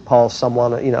can walk past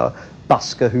someone, a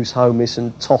busker who's homeless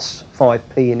and toss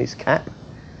 5p in his cap.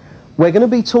 We're going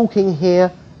to be talking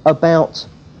here about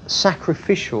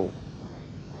sacrificial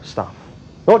stuff.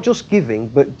 Not just giving,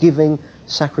 but giving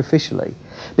sacrificially.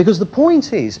 Because the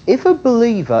point is, if a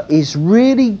believer is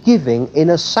really giving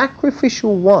in a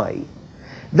sacrificial way,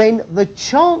 then the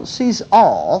chances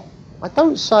are, I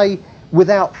don't say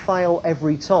without fail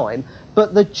every time,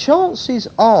 but the chances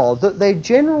are that their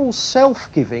general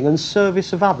self-giving and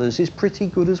service of others is pretty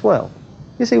good as well.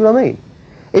 You see what I mean?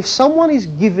 If someone is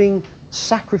giving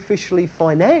sacrificially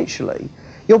financially,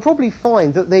 you'll probably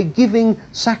find that they're giving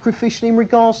sacrificially in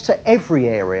regards to every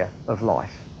area of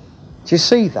life. Do you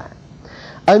see that?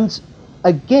 And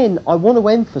again, I want to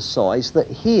emphasize that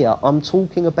here I'm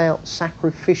talking about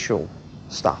sacrificial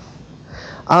stuff.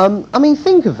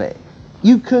 Think of it.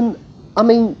 You can,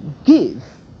 give,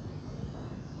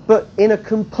 but in a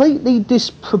completely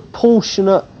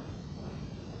disproportionate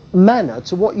manner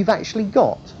to what you've actually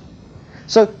got.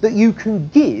 So that you can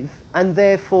give and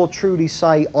therefore truly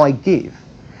say, I give.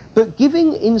 But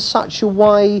giving in such a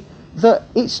way that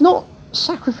it's not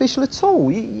sacrificial at all.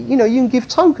 You can give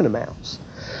token amounts.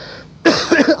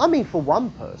 For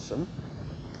one person,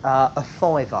 a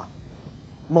 £5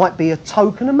 might be a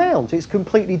token amount. It's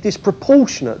completely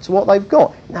disproportionate to what they've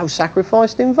got. No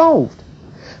sacrifice involved.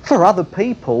 For other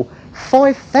people,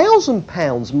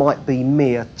 £5,000 might be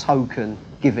mere token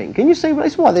giving. Can you see what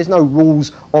it's why? There's no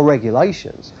rules or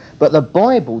regulations. But the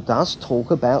Bible does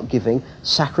talk about giving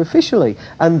sacrificially.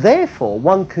 And therefore,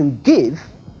 one can give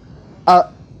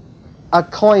a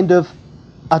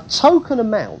token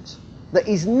amount that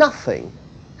is nothing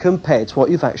compared to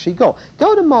what you've actually got.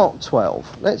 Go to Mark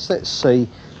 12. Let's see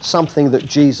something that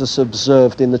Jesus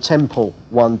observed in the temple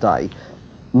one day.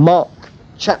 Mark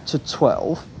chapter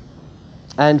 12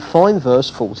 and find verse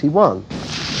 41.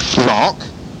 Mark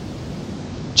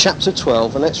chapter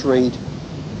 12, and let's read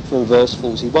from verse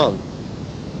 41.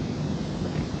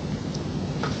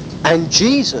 And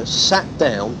Jesus sat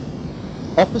down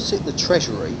opposite the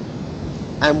treasury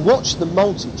and watched the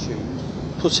multitude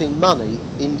putting money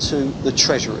into the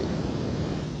treasury.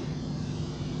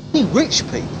 Many rich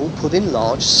people put in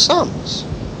large sums,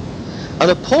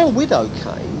 and a poor widow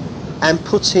came and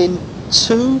put in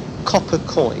 2 copper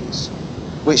coins,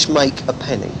 which make a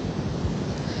penny.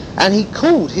 And he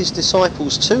called his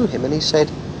disciples to him, and he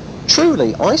said,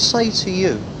 Truly, I say to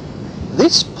you,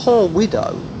 this poor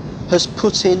widow has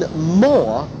put in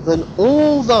more than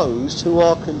all those who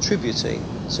are contributing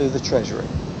to the treasury.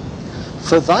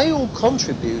 For they all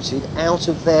contributed out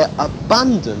of their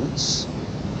abundance,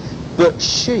 but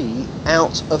she,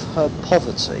 out of her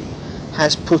poverty,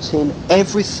 has put in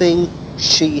everything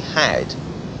she had,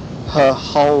 her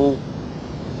whole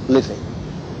living.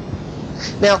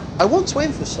 Now, I want to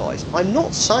emphasise, I'm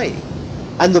not saying,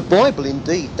 and the Bible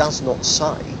indeed does not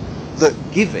say, that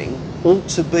giving ought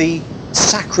to be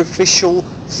sacrificial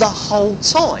the whole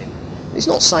time. It's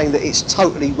not saying that it's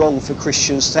totally wrong for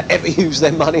Christians to ever use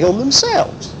their money on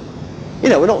themselves.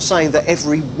 We're not saying that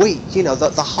every week,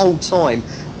 that the whole time,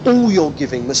 all your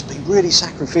giving must be really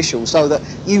sacrificial so that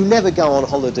you never go on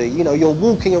holiday, you're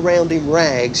walking around in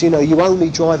rags, you only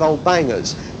drive old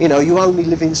bangers, you only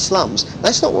live in slums.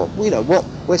 That's not what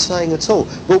we're saying at all.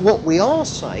 But what we are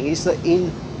saying is that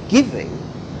in giving,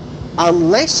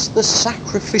 unless the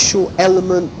sacrificial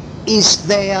element is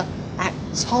there at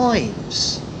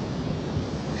times,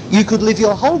 you could live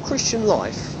your whole Christian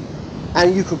life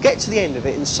and you could get to the end of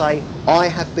it and say, I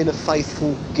have been a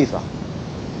faithful giver.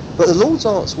 But the Lord's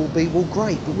answer will be, well,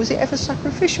 great, but was it ever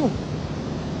sacrificial?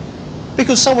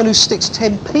 Because someone who sticks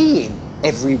 10p in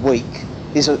every week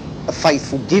is a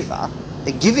faithful giver.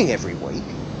 They're giving every week.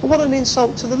 But what an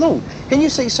insult to the Lord. Can you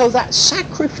see? So that's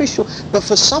sacrificial. But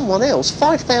for someone else,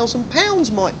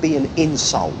 £5,000 might be an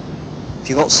insult. If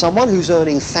you've got someone who's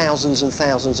earning thousands and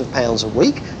thousands of pounds a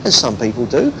week, and some people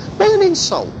do, what an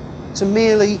insult to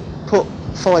merely put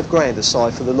 £5,000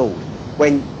 aside for the Lord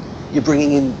when you're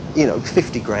bringing in,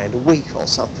 50 grand a week or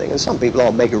something. And some people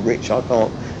are mega rich. I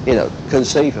can't,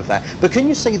 conceive of that. But can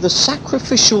you see the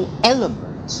sacrificial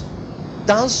element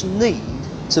does need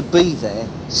to be there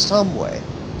somewhere?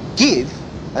 Give,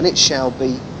 and it shall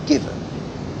be given.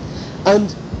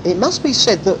 And it must be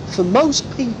said that for most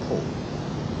people,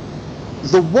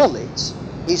 the wallet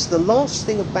is the last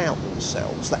thing about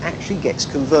themselves that actually gets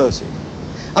converted.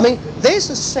 I mean, there's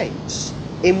a sense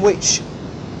in which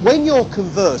when you're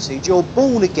converted, you're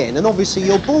born again, and obviously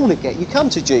you're born again. You come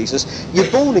to Jesus, you're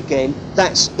born again,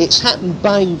 it's happened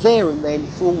bang there and then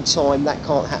for all time, that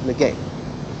can't happen again.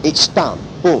 It's done,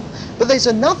 boom. But there's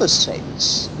another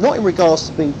sense, not in regards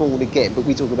to being born again, but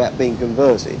we talk about being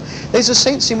converted. There's a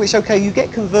sense in which, okay, you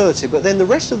get converted, but then the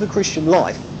rest of the Christian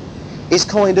life is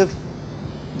kind of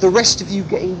the rest of you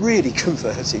getting really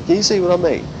converted. Can you see what I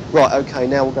mean? Right, okay,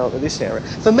 now we'll go into this area.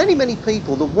 For many, many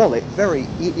people, the wallet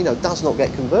does not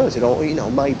get converted, or,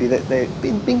 maybe that they've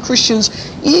been Christians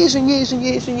years and years and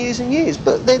years and years and years,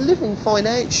 but they're living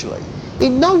financially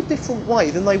in no different way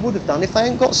than they would have done if they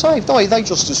hadn't got saved. They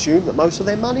just assume that most of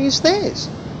their money is theirs.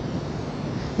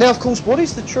 Now, of course, what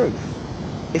is the truth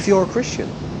if you're a Christian?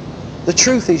 The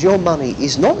truth is your money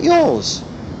is not yours.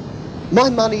 My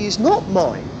money is not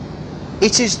mine.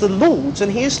 It is the Lord's,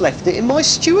 and he has left it in my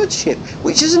stewardship,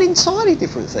 which is an entirely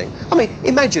different thing. I mean,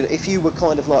 imagine if you were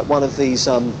kind of like one of these,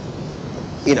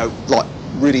 like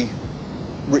really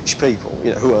rich people,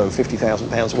 who earn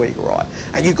 £50,000 a week, all right,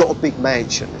 and you've got a big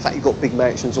mansion. In fact, you've got big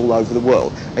mansions all over the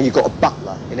world, and you've got a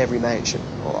butler in every mansion,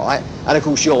 all right, and of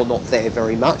course you're not there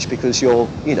very much because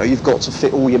you've got to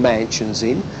fit all your mansions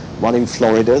in, one in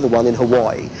Florida, the one in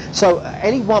Hawaii. So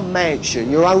any one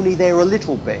mansion, you're only there a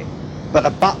little bit, but a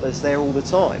butler's there all the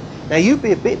time. Now, you'd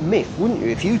be a bit miffed, wouldn't you,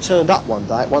 if you turned up one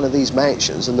day at one of these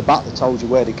mansions and the butler told you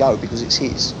where to go because it's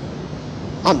his.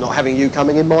 I'm not having you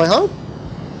coming in my home.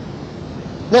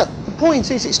 Now, the point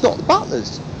is, it's not the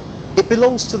butler's. It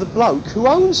belongs to the bloke who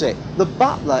owns it. The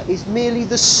butler is merely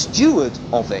the steward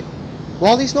of it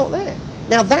while he's not there.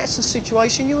 Now, that's the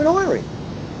situation you and I are in.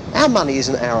 Our money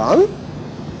isn't our own.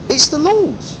 It's the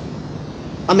Lord's.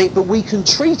 I mean, but we can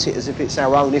treat it as if it's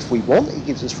our own if we want. He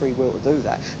gives us free will to do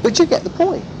that. But you get the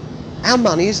point. Our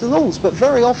money is the Lord's. But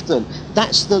very often,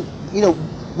 that's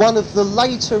one of the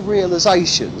later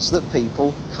realizations that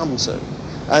people come to.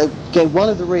 Again, one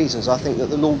of the reasons I think that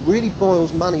the Lord really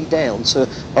boils money down to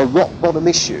a rock-bottom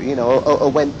issue, a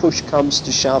when push comes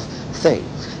to shove thing.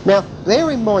 Now,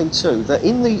 bear in mind too that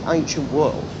in the ancient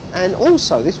world, and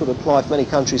also this would apply for many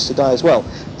countries today as well,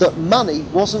 that money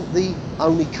wasn't the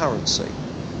only currency.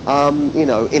 In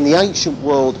the ancient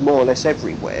world, more or less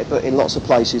everywhere, but in lots of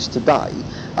places today,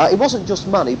 it wasn't just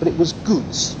money, but it was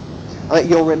goods.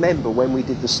 You'll remember when we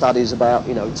did the studies about,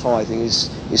 tithing,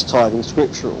 is tithing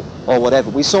scriptural or whatever.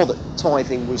 We saw that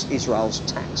tithing was Israel's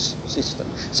tax system.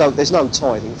 So there's no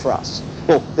tithing for us.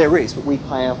 Well, there is, but we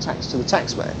pay our tax to the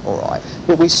taxman, all right.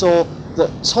 But we saw that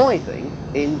tithing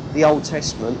in the Old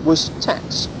Testament was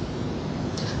tax,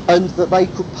 and that they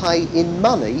could pay in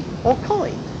money or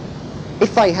kind.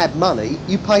 If they had money,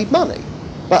 you paid money.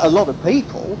 But a lot of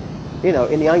people, in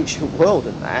the ancient world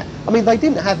and that, I mean, they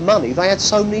didn't have money, they had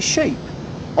so many sheep.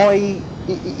 They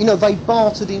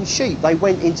bartered in sheep. They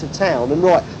went into town and,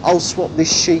 right, I'll swap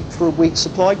this sheep for a week's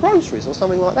supply of groceries or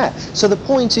something like that. So the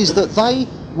point is that they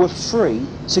were free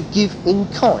to give in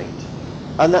kind.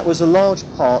 And that was a large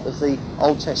part of the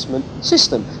Old Testament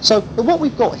system. So what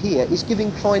we've got here is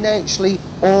giving financially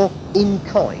or in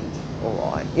kind,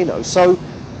 all right? So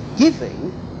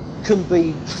giving can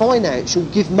be financial,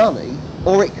 give money,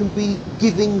 or it can be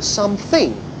giving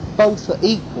something. Both are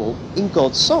equal in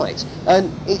God's sight.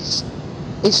 And it's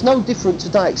no different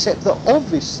today, except that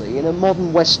obviously in a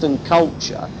modern Western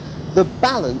culture, the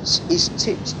balance is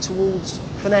tipped towards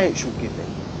financial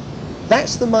giving.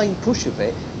 That's the main push of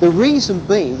it. The reason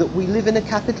being that we live in a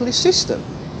capitalist system.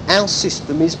 Our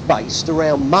system is based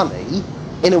around money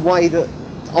in a way that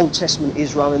Old Testament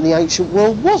Israel in the ancient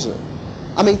world wasn't.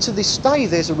 I mean, to this day,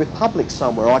 there's a republic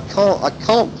somewhere. I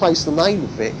can't place the name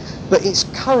of it, but its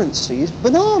currency is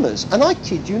bananas, and I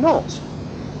kid you not.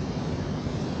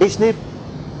 It's near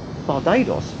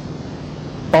Barbados.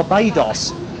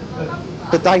 Barbados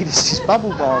is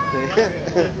bubble bath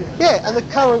there. Yeah, and the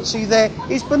currency there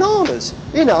is bananas.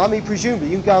 I mean, presumably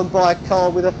you can go and buy a car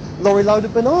with a lorry load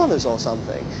of bananas or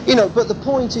something. You know, but the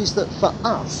point is that for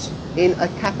us, in a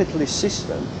capitalist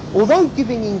system, although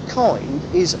giving in kind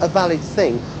is a valid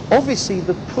thing, obviously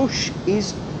the push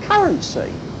is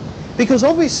currency. Because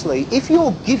obviously, if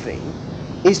your giving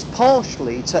is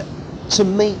partially to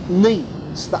meet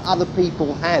needs that other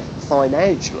people have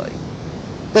financially,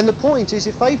 then the point is,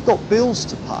 if they've got bills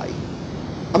to pay,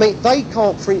 I mean, they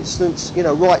can't, for instance, you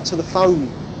know, write to the phone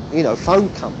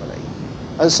company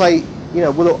and say, you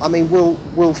know,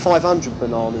 will 500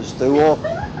 bananas do,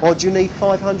 or do you need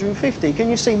 550? Can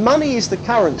you see, money is the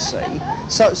currency,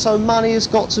 so money has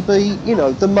got to be, you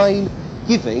know, the main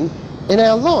giving in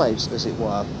our lives, as it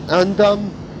were. And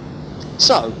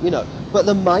so, you know, but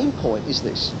the main point is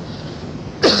this.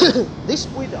 This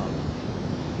widow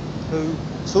who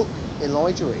took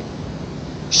Elijah in,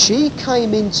 she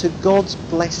came into God's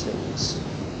blessings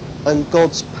and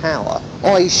God's power,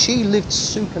 i.e. she lived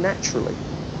supernaturally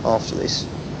after this,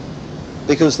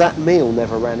 because that meal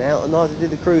never ran out and neither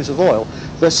did the cruse of oil.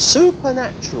 The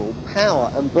supernatural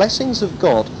power and blessings of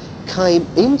God came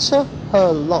into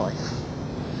her life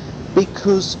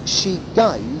because she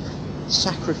gave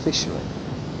sacrificially.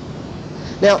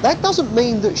 Now, that doesn't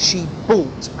mean that she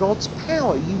bought God's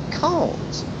power. You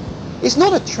can't. It's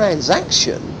not a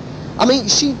transaction. I mean,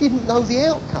 she didn't know the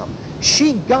outcome.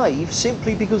 She gave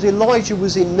simply because Elijah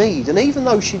was in need, and even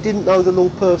though she didn't know the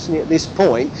Lord personally at this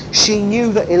point, she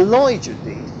knew that Elijah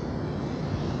did.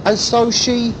 And so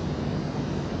she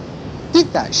did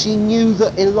that. She knew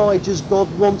that Elijah's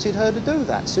God wanted her to do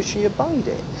that, so she obeyed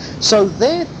it. So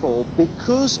therefore,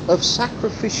 because of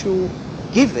sacrificial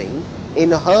giving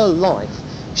in her life,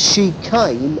 she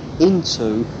came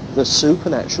into the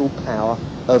supernatural power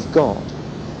of God.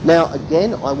 Now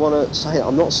again, I want to say,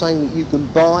 I'm not saying that you can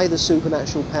buy the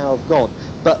supernatural power of God,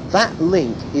 but that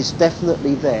link is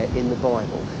definitely there in the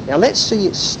Bible. Now let's see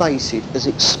it stated as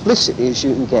explicitly as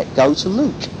you can get. Go to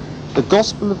Luke, the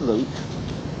Gospel of Luke,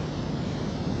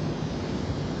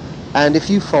 and if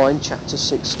you find chapter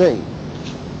 16,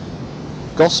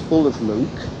 Gospel of Luke,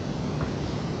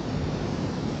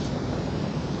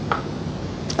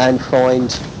 and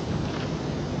find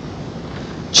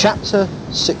chapter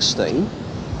 16,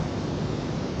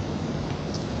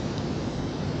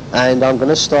 and I'm going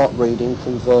to start reading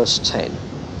from verse 10.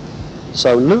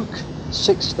 So Luke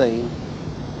 16,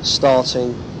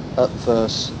 starting at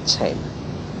verse 10.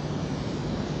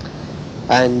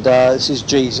 And this is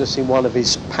Jesus in one of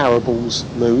his parables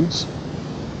moods,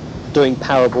 doing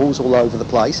parables all over the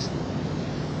place.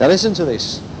 Now listen to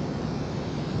this.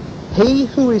 He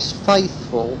who is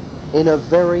faithful in a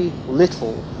very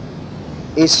little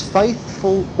is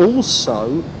faithful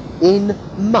also in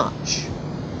much.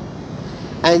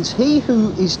 And he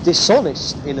who is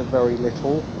dishonest in a very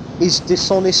little is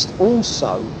dishonest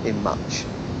also in much.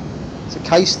 It's a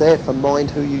case there for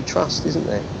mind who you trust, isn't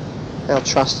there? How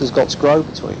trust has got to grow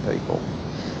between people.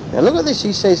 Now look at this,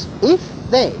 he says, if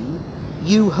then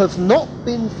you have not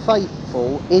been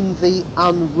faithful in the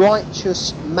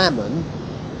unrighteous mammon,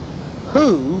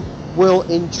 who will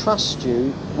entrust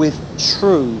you with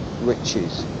true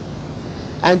riches?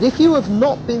 And if you have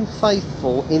not been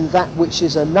faithful in that which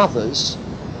is another's,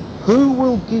 who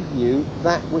will give you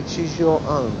that which is your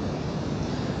own?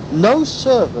 No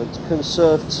servant can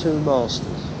serve two masters,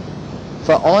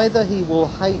 for either he will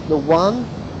hate the one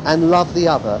and love the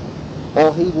other,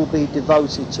 or he will be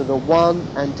devoted to the one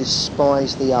and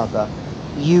despise the other.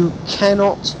 You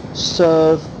cannot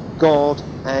serve God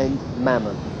and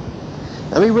mammon.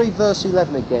 Let me read verse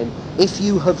 11 again. If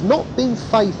you have not been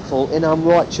faithful in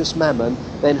unrighteous mammon,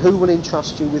 then who will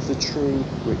entrust you with the true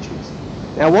riches?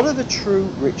 Now, what are the true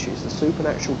riches? The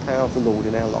supernatural power of the Lord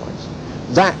in our lives.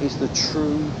 That is the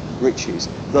true riches.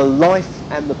 The life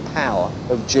and the power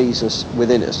of Jesus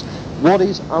within us. What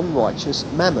is unrighteous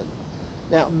mammon?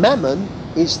 Now, mammon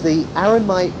is the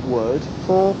Aramaic word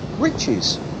for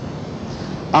riches.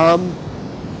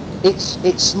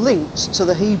 It's linked to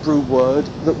the Hebrew word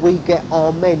that we get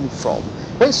amen from.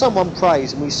 When someone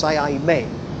prays and we say amen,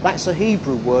 that's a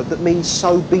Hebrew word that means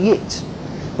so be it.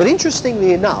 But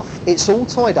interestingly enough, it's all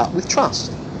tied up with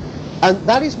trust. And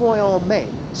that is why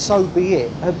amen, so be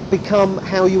it, have become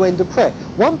how you end a prayer.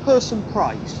 One person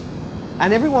prays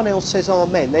and everyone else says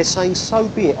amen. They're saying, so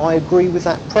be it, I agree with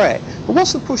that prayer. But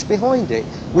what's the push behind it?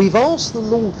 We've asked the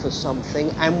Lord for something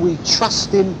and we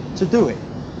trust him to do it.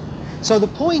 So the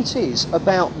point is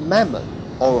about mammon,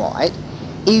 all right,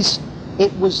 is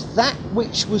it was that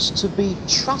which was to be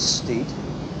trusted,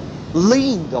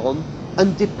 leaned on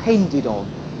and depended on.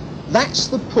 That's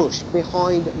the push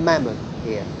behind mammon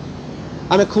here.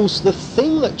 And of course the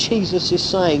thing that Jesus is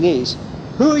saying is,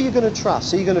 Who are you going to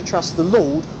trust? Are you going to trust the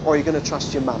Lord, or are you going to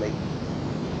trust your money?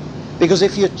 Because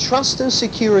if your trust and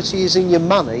security is in your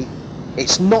money,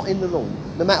 it's not in the Lord.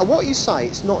 No matter what you say,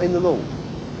 it's not in the Lord.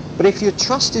 But if your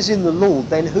trust is in the Lord,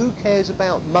 then who cares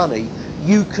about money?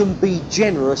 You can be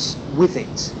generous with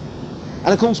it.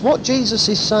 And of course, what Jesus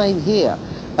is saying here,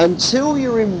 until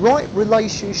you're in right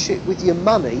relationship with your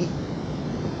money,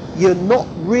 you're not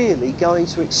really going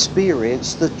to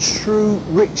experience the true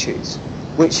riches,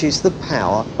 which is the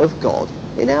power of God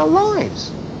in our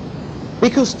lives.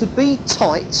 Because to be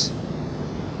tight,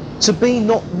 to be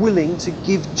not willing to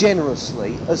give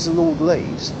generously as the Lord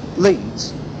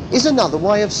leads, is another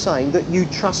way of saying that you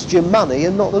trust your money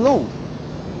and not the Lord.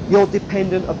 You're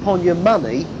dependent upon your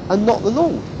money and not the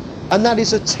Lord. And that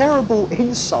is a terrible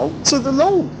insult to the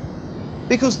Lord.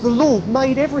 Because the Lord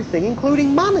made everything,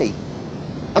 including money.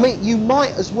 I mean, you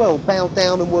might as well bow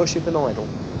down and worship an idol.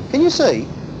 Can you see?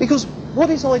 Because what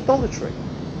is idolatry?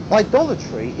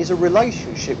 Idolatry is a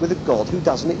relationship with a God who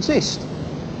doesn't exist.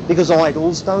 Because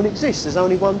idols don't exist. There's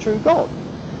only one true God.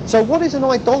 So what is an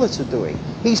idolater doing?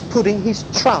 He's putting his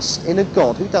trust in a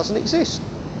God who doesn't exist.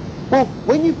 Well,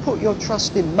 when you put your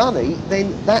trust in money,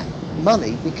 then that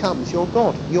money becomes your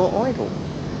God, your idol.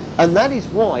 And that is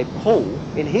why Paul,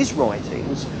 in his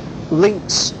writings,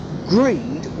 links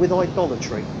greed with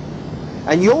idolatry.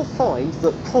 And you'll find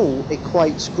that Paul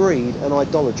equates greed and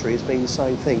idolatry as being the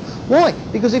same thing. Why?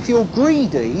 Because if you're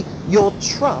greedy, your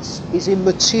trust is in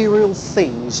material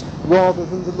things rather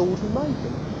than the Lord who made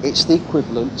them. It's the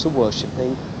equivalent to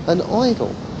worshipping an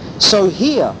idol. So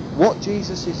here, what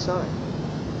Jesus is saying,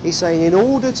 he's saying in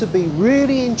order to be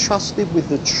really entrusted with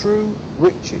the true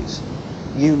riches,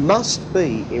 you must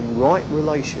be in right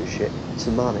relationship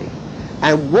to money.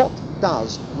 And what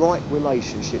does right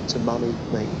relationship to money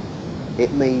mean?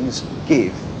 It means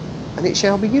give, and it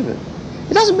shall be given.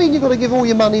 It doesn't mean you've got to give all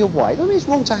your money away. It doesn't mean it's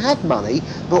wrong to have money,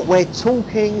 but we're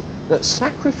talking that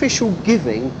sacrificial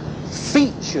giving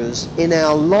features in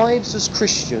our lives as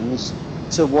Christians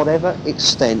to whatever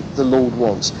extent the Lord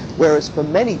wants. Whereas for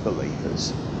many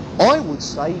believers, I would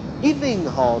say giving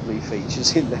hardly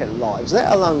features in their lives,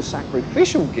 let alone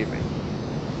sacrificial giving.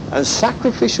 And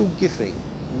sacrificial giving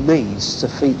needs to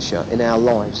feature in our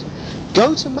lives.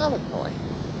 Go to Malachi,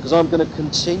 because I'm going to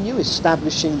continue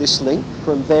establishing this link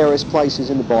from various places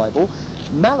in the Bible.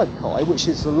 Malachi, which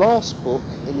is the last book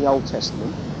in the Old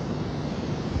Testament,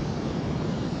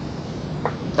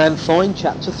 and find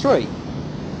chapter 3.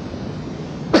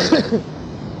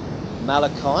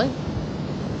 Malachi,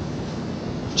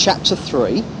 chapter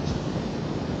 3,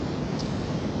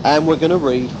 and we're going to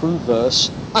read from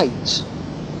verse 8.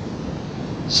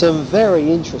 Some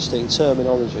very interesting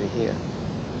terminology here.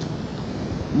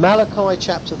 Malachi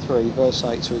chapter 3, verse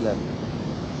 8 to 11.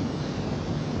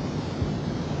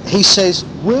 He says,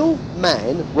 will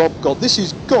man rob God? This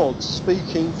is God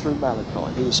speaking through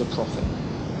Malachi, who is a prophet.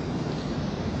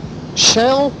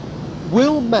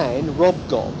 Will man rob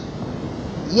God?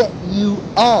 Yet you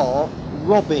are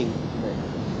robbing me.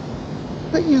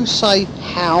 But you say,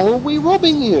 how are we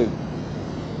robbing you?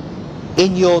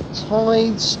 In your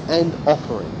tithes and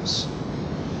offerings.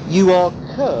 You are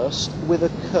cursed with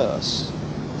a curse,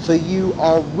 for you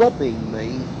are robbing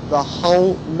me, the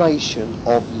whole nation,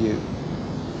 of you.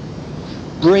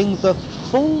 Bring the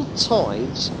full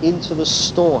tithes into the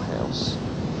storehouse,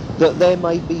 that there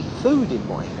may be food in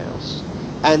my house,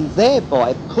 and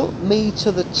thereby put me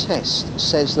to the test,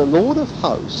 says the Lord of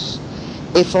hosts,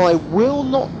 if I will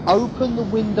not open the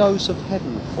windows of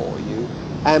heaven for you,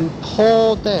 and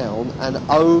pour down an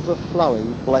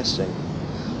overflowing blessing.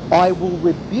 I will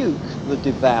rebuke the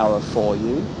devourer for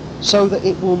you, so that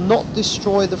it will not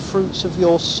destroy the fruits of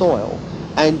your soil,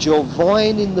 and your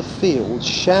vine in the field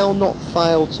shall not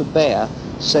fail to bear,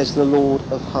 says the Lord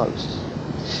of hosts.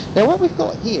 Now what we've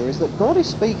got here is that God is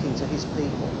speaking to his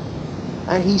people,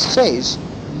 and he says,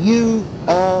 you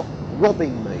are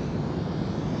robbing me.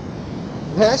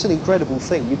 Now that's an incredible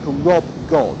thing. You can rob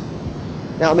God.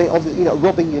 Now, I mean, obviously,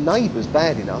 robbing your neighbour's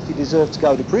bad enough. You deserve to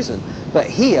go to prison. But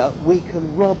here, we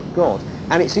can rob God.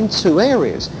 And it's in two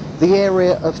areas. The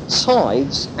area of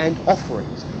tithes and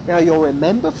offerings. Now, you'll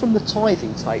remember from the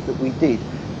tithing tape that we did,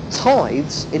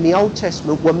 tithes in the Old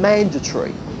Testament were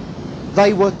mandatory.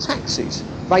 They were taxes.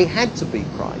 They had to be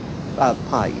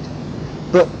paid.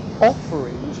 But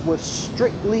offerings were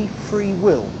strictly free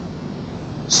will.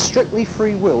 Strictly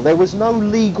free will. There was no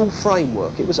legal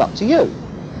framework. It was up to you.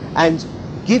 And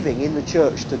giving in the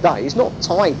church today is not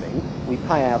tithing. We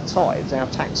pay our tithes, our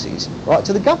taxes, right,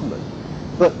 to the government.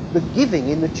 But the giving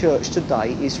in the church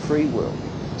today is free will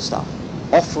stuff.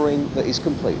 Offering that is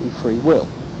completely free will.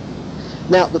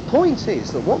 Now, the point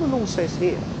is that what the Lord says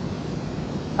here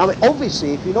I mean,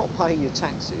 obviously, if you're not paying your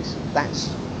taxes,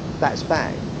 that's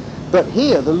bad. But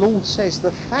here, the Lord says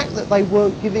the fact that they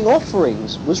weren't giving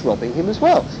offerings was robbing him as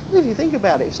well. And if you think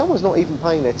about it, if someone's not even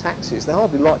paying their taxes, they're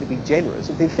hardly likely to be generous.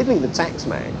 If you're fiddling the tax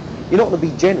man, you're not going to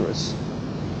be generous,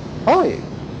 are you?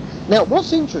 Now,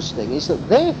 what's interesting is that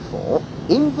therefore,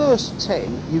 in verse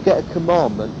 10, you get a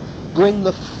commandment, bring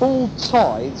the full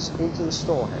tithes into the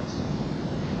storehouse.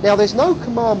 Now, there's no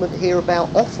commandment here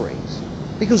about offerings,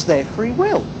 because they're free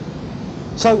will.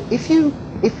 So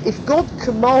if God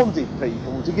commanded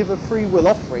people to give a free will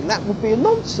offering, that would be a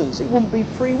nonsense. It wouldn't be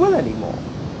free will anymore.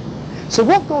 So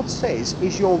what God says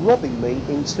is, you're robbing me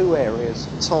in two areas,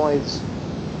 tithes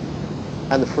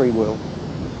and the free will.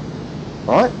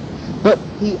 Right? But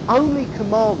he only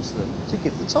commands them to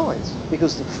give the tithes,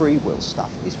 because the free will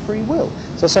stuff is free will.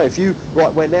 So if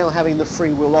we're now having the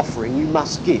free will offering, you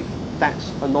must give. That's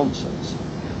a nonsense.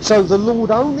 So the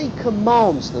Lord only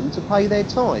commands them to pay their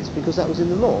tithes, because that was in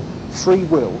the law. Free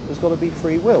will, there's got to be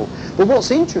free will. But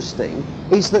what's interesting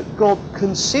is that God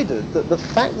considered that the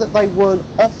fact that they weren't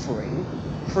offering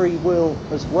free will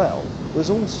as well was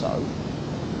also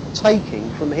taking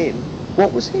from him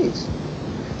what was his.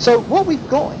 So what we've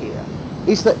got here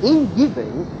is that in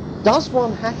giving, does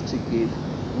one have to give?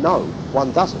 No,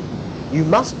 one doesn't. You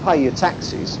must pay your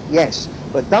taxes, yes,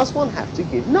 but does one have to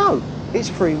give? No, it's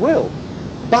free will.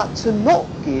 But to not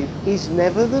give is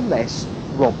nevertheless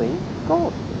robbing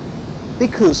God,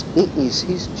 because it is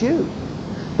his due.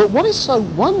 But what is so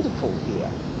wonderful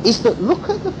here is that look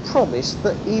at the promise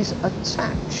that is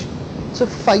attached to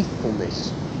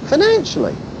faithfulness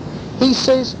financially. He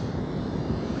says,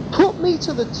 put me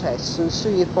to the test and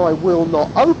see if I will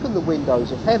not open the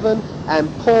windows of heaven and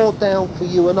pour down for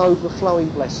you an overflowing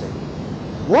blessing.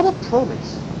 What a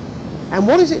promise. And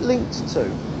what is it linked to?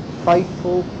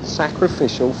 Faithful,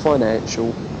 sacrificial,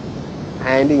 financial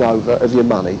handing over of your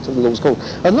money to the Lord's cause.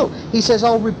 And look, he says,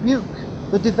 I'll rebuke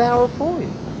the devourer for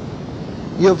you.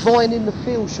 Your vine in the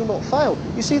field shall not fail.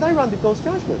 You see, they were under God's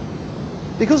judgment.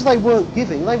 Because they weren't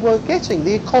giving, they weren't getting.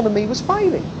 The economy was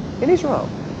failing in Israel.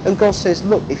 And God says,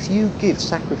 look, if you give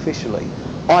sacrificially,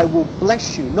 I will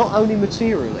bless you, not only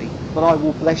materially, but I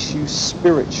will bless you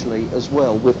spiritually as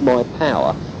well with my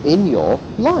power in your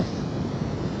life.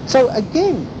 So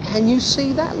again, can you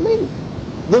see that link?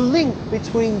 The link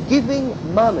between giving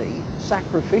money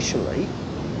sacrificially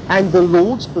and the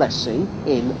Lord's blessing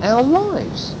in our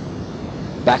lives.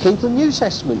 Back into the New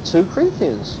Testament, 2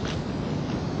 Corinthians.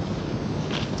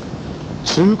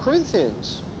 2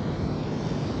 Corinthians.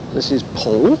 This is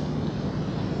Paul.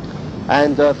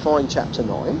 And find chapter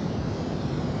 9.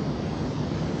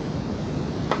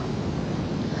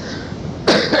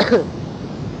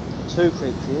 Two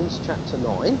Corinthians chapter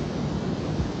 9,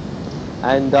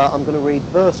 and I'm going to read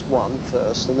verse 1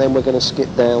 first, and then we're going to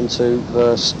skip down to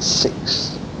verse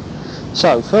 6.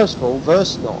 So first of all,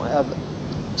 verse 9,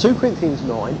 2 Corinthians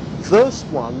 9, verse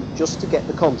 1, just to get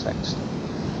the context.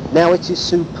 Now it is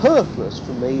superfluous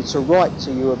for me to write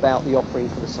to you about the offering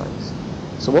for the saints.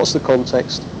 So what's the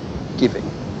context? Giving.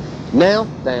 Now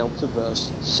down to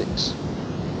verse 6.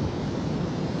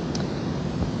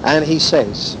 And he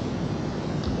says,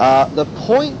 the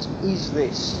point is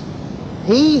this: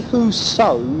 he who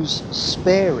sows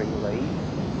sparingly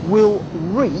will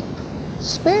reap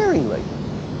sparingly.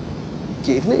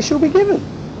 Give and it shall be given.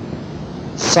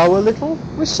 Sow a little,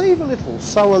 receive a little.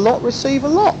 Sow a lot, receive a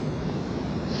lot.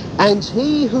 And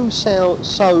he who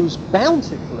sows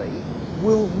bountifully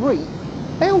will reap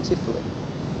bountifully.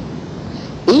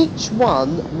 Each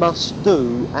one must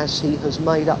do as he has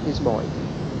made up his mind,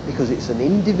 because it's an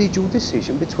individual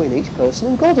decision between each person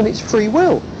and God, and it's free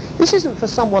will. This isn't for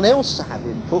someone else to have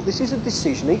input. This is a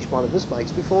decision each one of us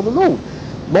makes before the Lord.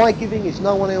 My giving is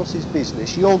no one else's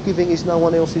business. Your giving is no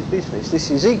one else's business.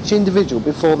 This is each individual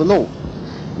before the Lord.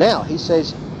 Now, he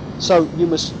says, so you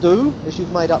must do as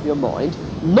you've made up your mind,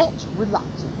 not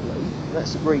reluctantly.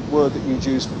 That's the Greek word that you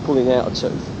use for pulling out a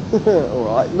tooth. All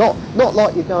right, not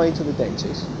like you're going to the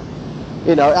dentist.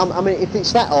 You know, I mean, if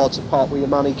it's that hard to part with your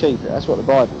money, keep it. That's what the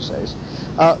Bible says.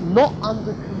 Not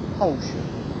under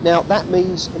compulsion. Now, that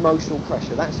means emotional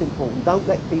pressure. That's important. Don't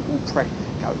let people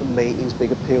go to meetings,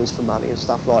 big appeals for money and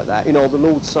stuff like that. You know, the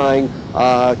Lord's saying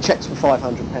checks for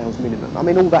 £500 minimum. I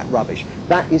mean, all that rubbish.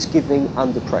 That is giving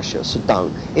under pressure, so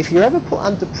don't. If you're ever put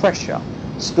under pressure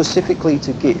specifically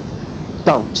to give,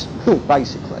 don't,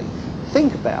 basically.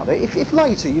 Think about it. If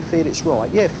later you feel it's right,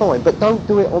 yeah, fine, but don't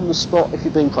do it on the spot if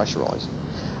you're being pressurised.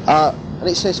 And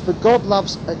it says, for God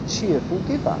loves a cheerful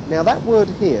giver. Now that word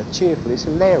here, cheerful, is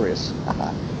hilarious.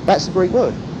 That's the Greek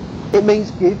word. It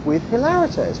means give with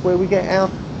hilarity. That's where we get our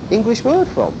English word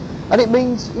from. And it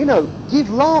means, you know, give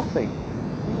laughing.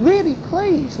 really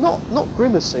pleased, not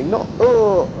grimacing, not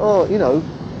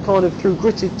kind of through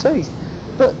gritted teeth,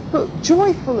 but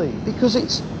joyfully, because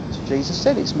it's, as Jesus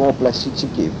said, it's more blessed to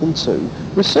give than to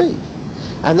receive.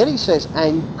 And then he says,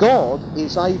 and God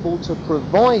is able to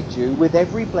provide you with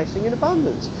every blessing in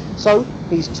abundance. So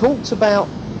he's talked about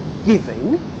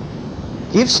giving,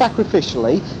 give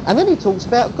sacrificially, and then he talks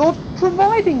about God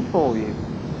providing for you.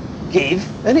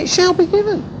 Give, and it shall be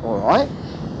given. All right?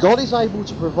 God is able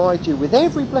to provide you with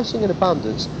every blessing in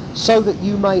abundance, so that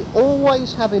you may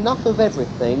always have enough of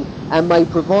everything and may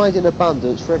provide in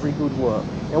abundance for every good work.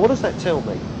 Now, what does that tell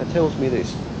me? That tells me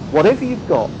this. Whatever you've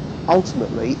got,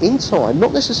 ultimately, in time,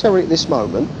 not necessarily at this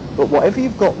moment, but whatever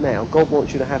you've got now, God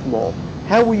wants you to have more.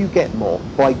 How will you get more?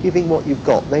 By giving what you've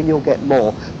got, then you'll get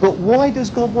more. But why does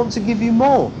God want to give you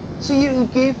more? So you can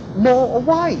give more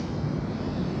away.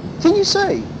 Can you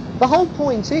see? The whole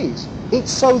point is,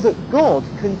 it's so that God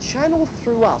can channel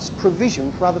through us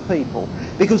provision for other people.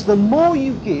 Because the more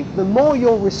you give, the more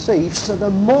you'll receive, so the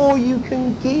more you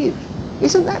can give.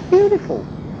 Isn't that beautiful?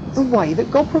 The way that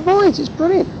God provides, it's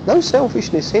brilliant. No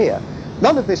selfishness here.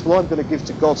 None of this, well, I'm going to give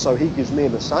to God so he gives me a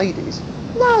Mercedes.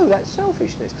 No, that's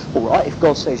selfishness. All right, if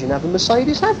God says you can have a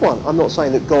Mercedes, have one. I'm not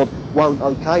saying that God won't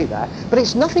okay that, but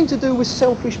it's nothing to do with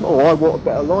selfish, oh, I want a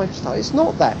better lifestyle. It's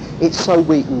not that. It's so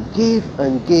we can give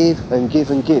and give and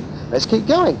give and give. Let's keep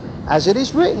going. As it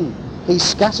is written, he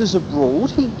scatters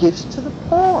abroad, he gives to the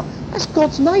poor. That's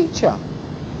God's nature.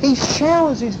 He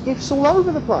showers his gifts all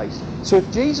over the place. So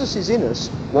if Jesus is in us,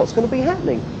 what's going to be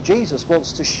happening? Jesus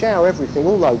wants to shower everything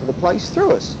all over the place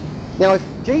through us. Now, if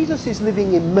Jesus is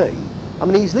living in me, I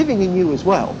mean, he's living in you as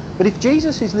well, but if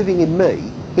Jesus is living in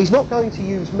me, he's not going to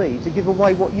use me to give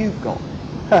away what you've got.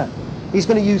 He's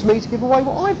going to use me to give away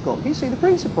what I've got. You see the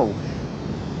principle?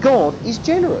 God is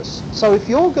generous. So if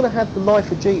you're going to have the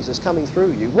life of Jesus coming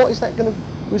through you, what is that going to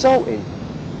result in?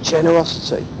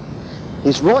 Generosity.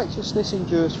 His righteousness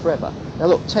endures forever. Now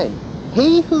look, 10.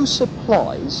 He who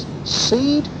supplies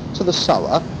seed to the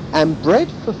sower and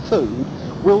bread for food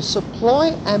will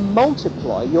supply and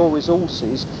multiply your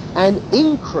resources and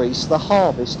increase the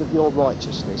harvest of your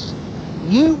righteousness.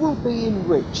 You will be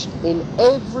enriched in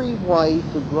every way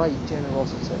for great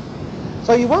generosity.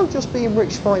 So you won't just be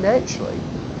enriched financially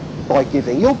by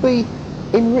giving, you'll be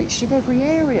enriched in every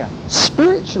area,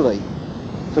 spiritually,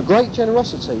 for great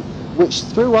generosity, which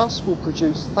through us will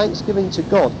produce thanksgiving to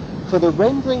God. For the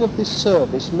rendering of this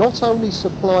service not only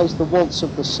supplies the wants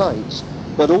of the saints,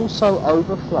 but also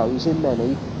overflows in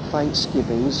many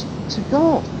thanksgivings to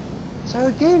God. So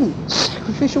again,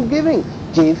 sacrificial giving.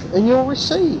 Give and you'll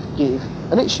receive. Give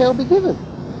and it shall be given.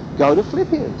 Go to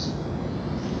Philippians.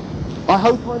 I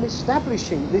hope I'm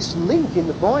establishing this link in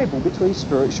the Bible between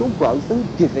spiritual growth and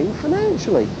giving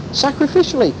financially,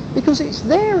 sacrificially, because it's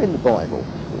there in the Bible.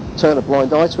 Turn a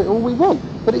blind eye to it all we want,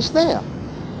 but it's there.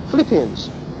 Philippians.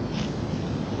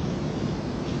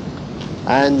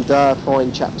 And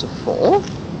find chapter 4.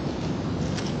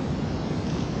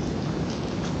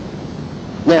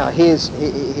 Now here's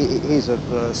a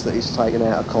verse that is taken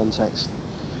out of context.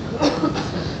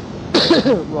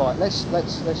 Right, let's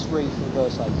read from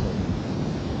verse 18.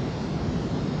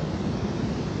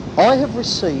 I have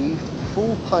received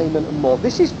full payment and more.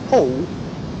 This is Paul.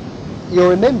 You'll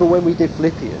remember when we did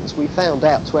Philippians, we found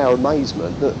out to our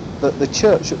amazement that the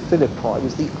church at Philippi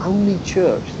was the only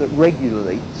church that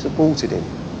regularly supported him.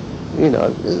 You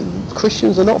know,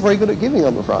 Christians are not very good at giving,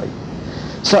 I'm afraid.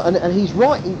 So, and he's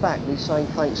writing back and he's saying,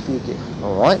 thanks for your gift,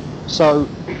 all right? So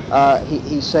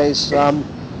he says,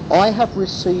 I have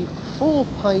received full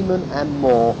payment and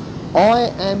more.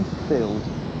 I am filled,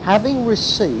 having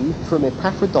received from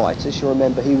Epaphroditus, you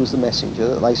remember he was the messenger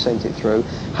that they sent it through,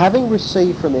 having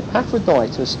received from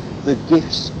Epaphroditus the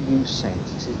gifts you sent.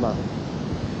 It's his mother.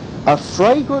 A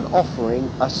fragrant offering,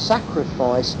 a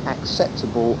sacrifice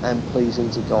acceptable and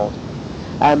pleasing to God.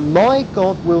 And my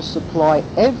God will supply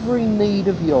every need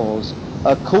of yours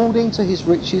according to his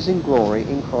riches in glory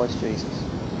in Christ Jesus.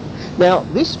 Now,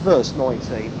 this verse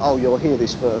 19, oh, you'll hear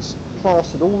this verse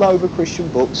plastered all over Christian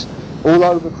books, all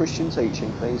over Christian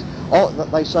teaching things. Oh,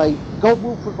 they say, God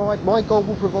will provide, my God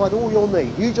will provide all your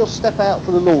need. You just step out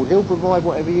for the Lord, he'll provide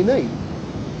whatever you need.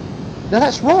 Now,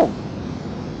 that's wrong,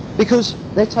 because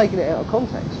they're taking it out of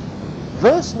context.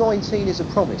 Verse 19 is a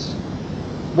promise.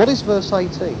 What is verse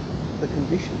 18? The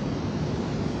condition.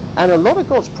 And a lot of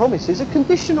God's promises are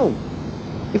conditional.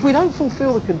 If we don't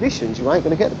fulfill the conditions, you ain't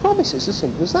going to get the promises, as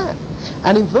simple as that.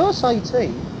 And in verse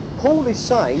 18, Paul is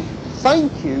saying,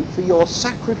 thank you for your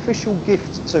sacrificial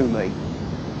gift to me.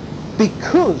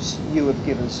 Because you have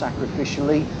given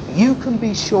sacrificially, you can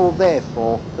be sure,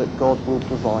 therefore, that God will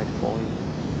provide for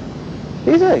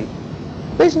you. Is he?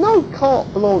 There's no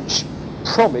carte blanche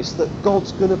promise that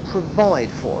God's going to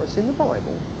provide for us in the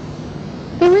Bible.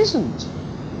 There isn't.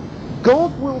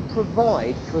 God will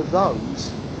provide for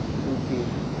those who give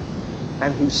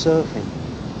and who serve him.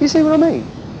 You see what I mean?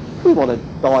 If we want to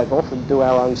dive off and do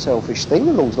our own selfish thing,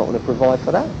 the Lord's not going to provide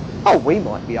for that. Oh, we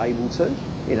might be able to,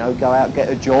 go out, get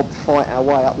a job, fight our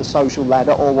way up the social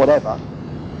ladder or whatever.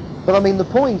 But I mean, the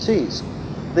point is,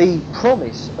 the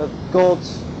promise of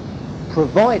God's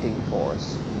providing for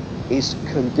us is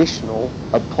conditional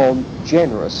upon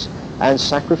generous and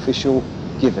sacrificial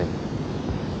giving.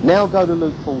 Now go to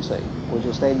Luke 14. We'll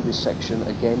just end this section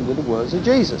again with the words of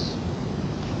Jesus.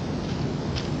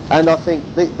 And I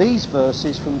think these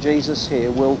verses from Jesus here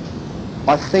will,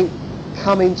 I think,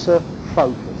 come into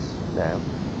focus now.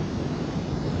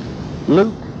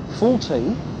 Luke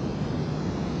 14.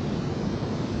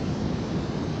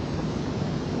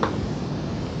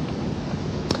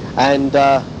 And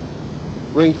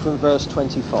read from verse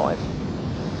 25.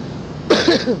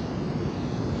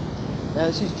 Now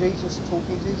this is Jesus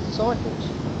talking to his disciples.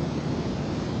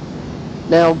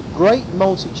 Now great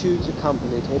multitudes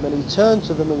accompanied him, and he turned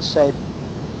to them and said,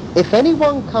 "If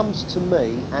anyone comes to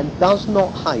me and does not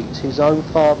hate his own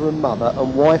father and mother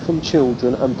and wife and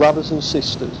children and brothers and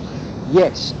sisters,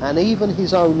 yes, and even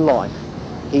his own life,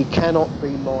 he cannot be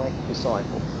my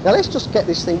disciple." Now let's just get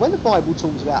this thing. When the Bible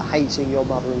talks about hating your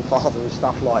mother and father and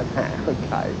stuff like that,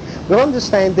 okay, we'll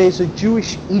understand there's a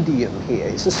Jewish idiom here.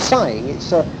 It's a saying,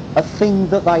 it's a thing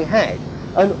that they had.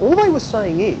 And all they were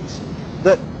saying is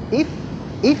that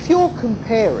if you're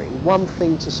comparing one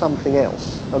thing to something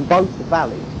else, and both are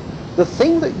valid, the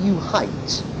thing that you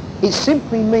hate, it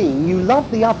simply means you love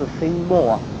the other thing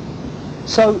more.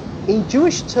 So in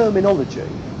Jewish terminology,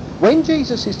 when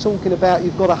Jesus is talking about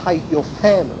you've got to hate your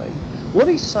family, what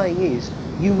he's saying is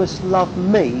you must love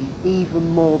me even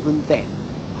more than them.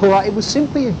 All right, it was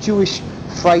simply a Jewish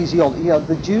phraseology.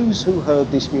 The Jews who heard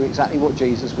this knew exactly what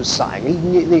Jesus was saying. He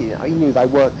knew they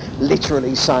weren't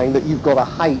literally saying that you've got to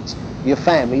hate your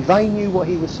family. They knew what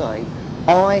he was saying.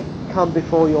 I come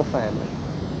before your family.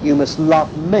 You must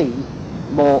love me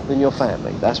more than your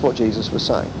family. That's what Jesus was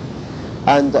saying.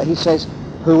 And he says,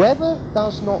 whoever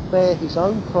does not bear his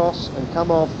own cross and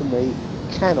come after me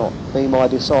cannot be my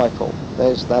disciple.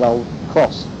 There's that old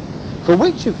cross. For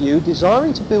which of you,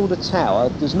 desiring to build a tower,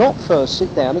 does not first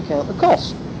sit down and count the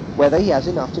cost, whether he has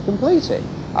enough to complete it?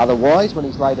 Otherwise, when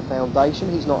he's laid a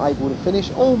foundation, he's not able to finish.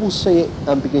 All will see it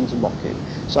and begin to mock him,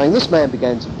 saying, this man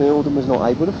began to build and was not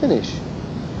able to finish.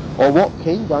 Or what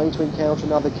king, going to encounter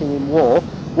another king in war,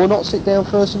 will not sit down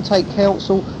first and take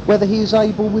counsel whether he is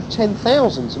able with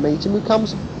 10,000 to meet him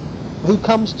who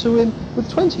comes to him with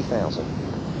 20,000?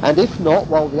 And if not,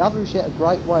 while the other is yet a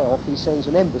great way off, he sends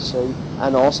an embassy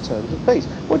and asks terms of peace.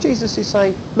 Well, Jesus is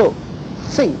saying, look,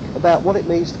 think about what it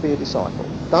means to be a disciple.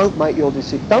 Don't make your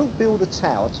decision. Don't build a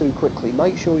tower too quickly.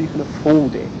 Make sure you can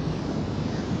afford it.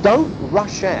 Don't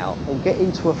rush out and get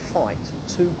into a fight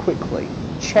too quickly.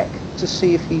 Check to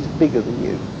see if he's bigger than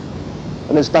you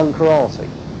and has done karate.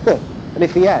 And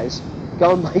if he has,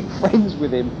 go and make friends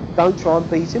with him. Don't try and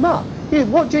beat him up.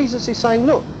 What Jesus is saying,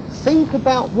 look, think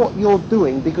about what you're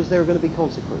doing because there are going to be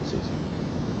consequences.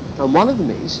 And one of them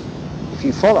is, if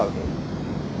you follow him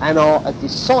and are a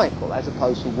disciple as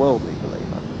opposed to a worldly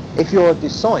believer, if you're a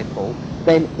disciple,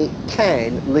 then it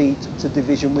can lead to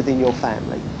division within your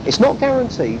family. It's not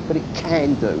guaranteed, but it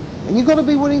can do. And you've got to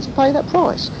be willing to pay that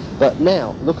price. But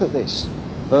now, look at this.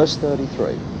 Verse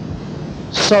 33.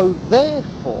 So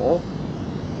therefore,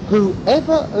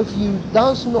 whoever of you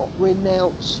does not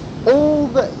renounce all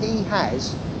that he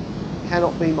has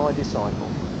cannot be my disciple.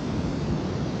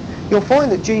 You'll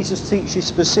find that Jesus teaches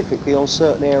specifically on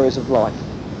certain areas of life.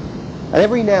 And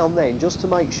every now and then, just to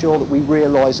make sure that we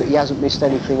realise that he hasn't missed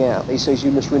anything out, he says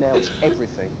you must renounce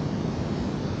everything.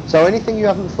 So anything you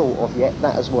haven't thought of yet,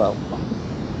 that as well.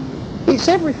 It's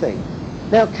everything.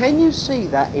 Now, can you see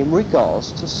that in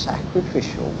regards to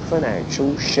sacrificial,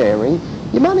 financial, sharing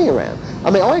your money around?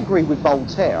 I mean, I agree with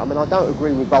Voltaire. I mean, I don't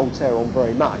agree with Voltaire on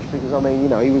very much because, I mean,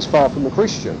 he was far from a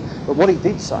Christian. But what he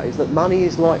did say is that money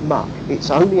is like muck. It's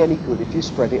only any good if you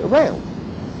spread it around.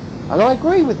 And I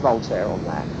agree with Voltaire on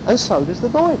that. And so does the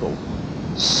Bible.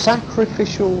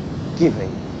 Sacrificial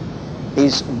giving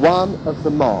is one of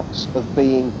the marks of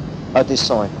being a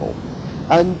disciple.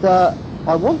 And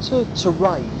I want to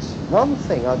raise one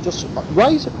thing. I just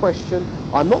raise a question.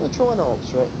 I'm not going to try and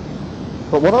answer it.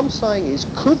 But what I'm saying is,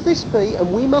 could this be,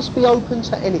 and we must be open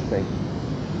to anything,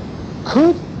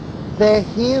 could there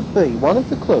here be one of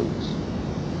the clues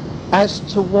as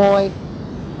to why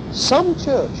some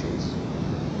churches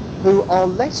who are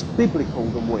less biblical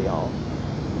than we are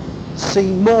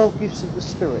see more gifts of the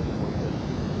Spirit than we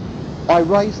do? I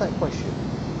raise that question.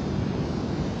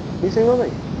 You see what I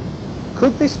mean?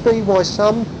 Could this be why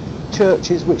some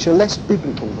churches which are less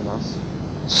biblical than us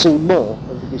see more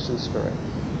of the gifts of the Spirit?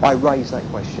 I raise that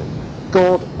question.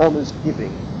 God honours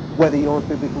giving, whether you're a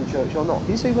biblical church or not.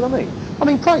 Do you see what I mean? I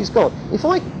mean, praise God. If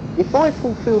I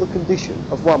fulfil the condition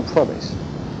of one promise,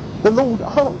 the Lord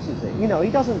answers it. You know, he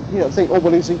doesn't, think, oh,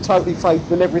 well, he's totally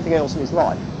faithful in everything else in his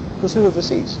life, because who of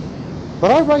us is?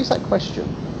 But I raise that question.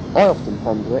 I often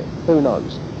ponder it. Who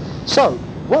knows? So,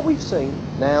 what we've seen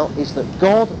now is that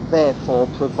God, therefore,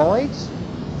 provides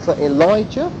for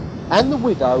Elijah and the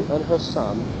widow and her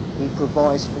son. He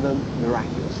provides for them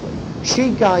miraculously.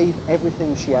 She gave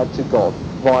everything she had to God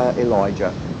via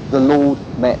Elijah. The Lord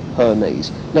met her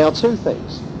needs. Now, two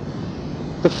things.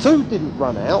 The food didn't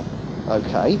run out,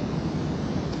 okay,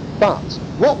 but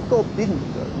what God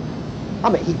didn't do, I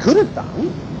mean, he could have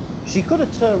done. She could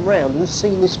have turned round and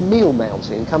seen this meal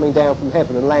mountain coming down from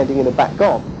heaven and landing in a back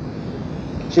garden.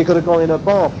 She could have gone in her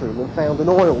bathroom and found an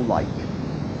oil lake.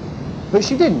 But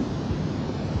she didn't.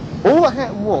 All that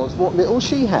happened was what little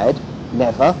she had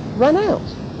never ran out.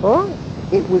 All right?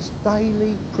 It was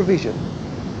daily provision.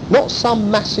 Not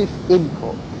some massive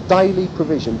input. Daily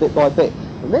provision, bit by bit.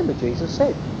 Remember, Jesus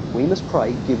said, we must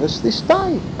pray, give us this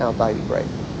day our daily bread.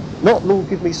 Not, Lord,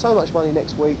 give me so much money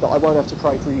next week that I won't have to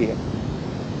pray for a year.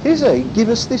 You see, give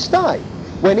us this day.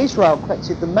 When Israel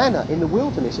collected the manna in the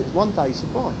wilderness, it was 1 day's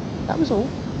supply. That was all.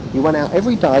 You went out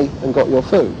every day and got your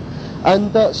food.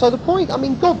 And so the point, I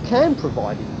mean, God can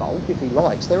provide in bulk if he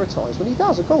likes. There are times when he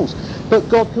does, of course. But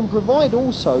God can provide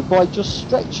also by just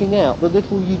stretching out the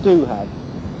little you do have.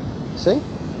 See?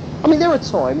 I mean, there are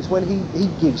times when he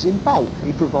gives in bulk.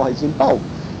 He provides in bulk.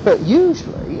 But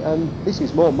usually, and this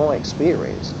is more my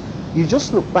experience, you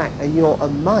just look back and you're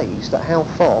amazed at how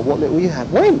far what little you had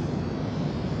went.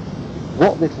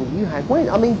 What little you had went.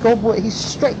 I mean, God, he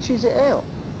stretches it out.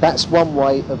 That's one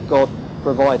way of God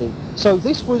providing. So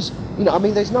this was, I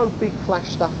mean, there's no big flash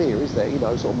stuff here, is there?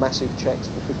 Sort of massive checks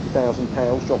for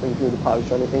 £50,000 dropping through the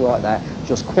post or anything like that.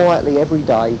 Just quietly every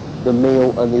day, the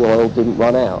meal and the oil didn't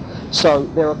run out. So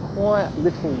there are quiet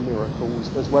little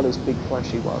miracles as well as big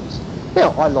flashy ones.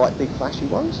 Now, I like big flashy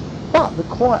ones, but the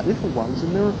quiet little ones are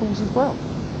miracles as well.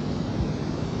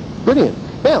 Brilliant.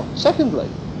 Now, secondly,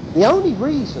 the only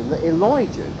reason that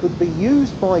Elijah could be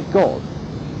used by God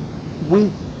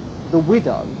with the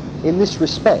widow in this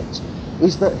respect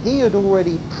is that he had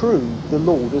already proved the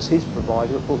Lord as his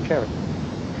provider at Brook Cherry.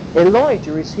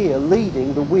 Elijah is here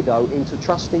leading the widow into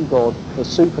trusting God for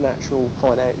supernatural,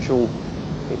 financial,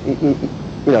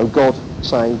 God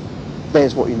saying,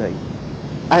 there's what you need.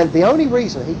 And the only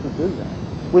reason he could do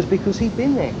that was because he'd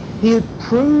been there. He had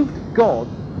proved God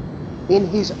in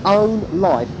his own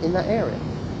life in that area.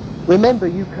 Remember,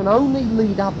 you can only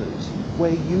lead others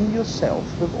where you yourself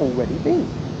have already been.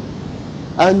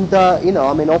 And,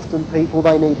 I mean, often people,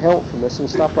 they need help from us and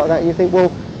stuff like that, and you think, well,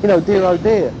 dear oh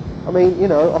dear, I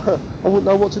mean, I wouldn't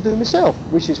know what to do myself,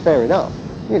 which is fair enough.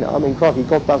 I mean, crikey,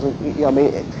 God doesn't,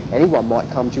 anyone might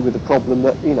come to you with a problem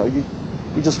that,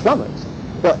 you just flummox.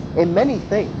 But in many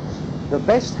things, the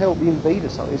best help you can be to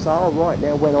someone is, oh, right,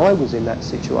 now when I was in that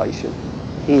situation,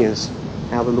 here's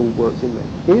how the Lord works in me.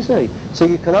 You see? So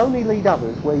you can only lead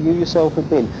others where you yourself have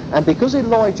been. And because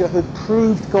Elijah had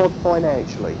proved God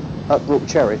financially at Brook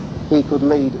Cherith, he could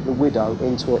lead the widow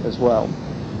into it as well.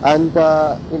 And,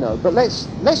 but let's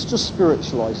just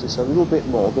spiritualise this a little bit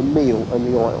more, the meal and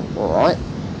the oil, all right?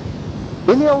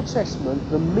 In the Old Testament,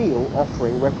 the meal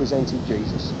offering represented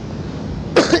Jesus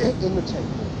in the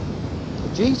temple.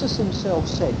 Jesus himself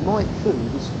said, my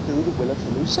food is to do the will of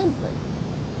him who sent me.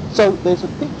 So there's a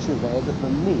picture there that the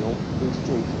meal is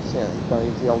Jesus. Now, going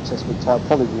into the Old Testament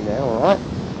typology now, all right?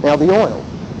 Now, the oil.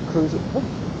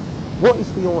 What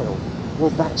is the oil? Well,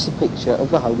 that's the picture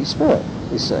of the Holy Spirit,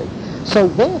 you see. So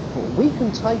therefore, we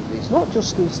can take this, not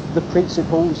just as the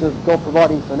principles of God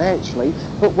providing financially,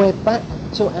 but we're back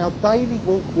to our daily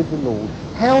walk with the Lord.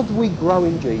 How do we grow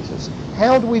in Jesus?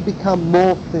 How do we become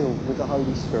more filled with the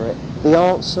Holy Spirit? The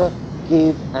answer,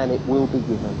 give and it will be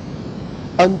given.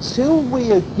 Until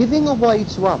we are giving away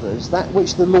to others that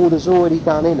which the Lord has already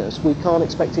done in us, we can't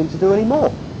expect him to do any more.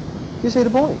 Do you see the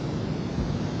point?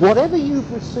 Whatever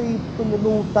you've received from the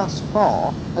Lord thus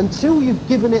far, until you've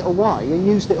given it away and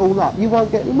used it all up, you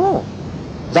won't get any more.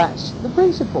 That's the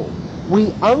principle.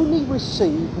 We only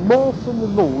receive more from the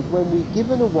Lord when we've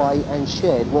given away and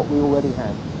shared what we already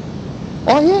have.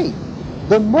 i.e.,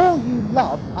 the more you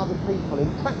love other people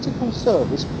in practical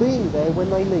service, being there when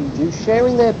they need you,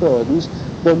 sharing their burdens,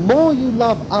 the more you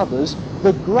love others,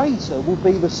 the greater will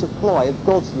be the supply of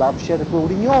God's love shed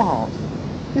abroad in your heart.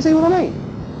 You see what I mean?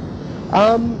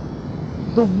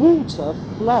 The water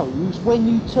flows when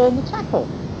you turn the tap on.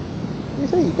 You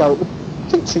see, you go to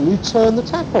the kitchen, you turn the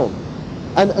tap on,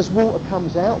 and as water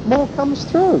comes out, more comes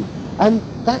through, and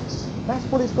that's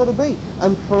what it's got to be.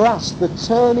 And for us, the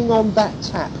turning on that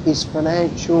tap is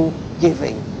financial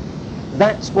giving.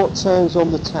 That's what turns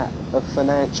on the tap of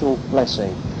financial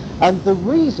blessing. And the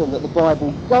reason that the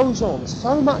Bible goes on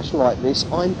so much like this,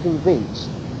 I'm convinced,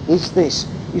 is this.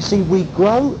 You see, we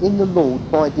grow in the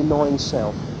Lord by denying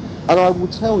self. And I will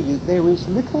tell you, there is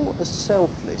little as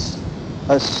selfless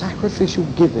as sacrificial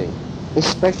giving,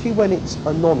 especially when it's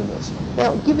anonymous.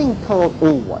 Now, giving can't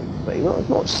always be, I'm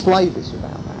not slavish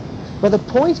about that. But the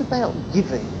point about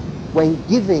giving, when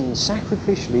giving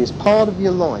sacrificially is part of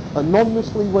your life,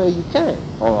 anonymously where you can,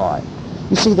 alright,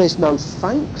 you see, there's no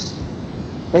thanks,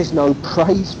 there's no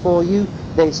praise for you,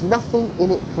 there's nothing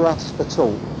in it for us at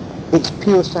all. It's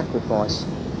pure sacrifice.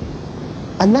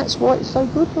 And that's why it's so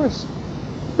good for us.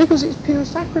 Because it's pure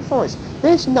sacrifice.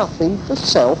 There's nothing for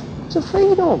self to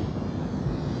feed on.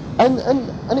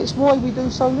 And it's why we do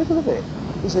so little of it.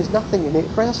 Because there's nothing in it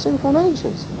for our sinful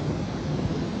natures.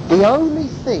 The only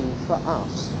thing for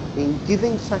us in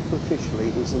giving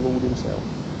sacrificially is the Lord himself.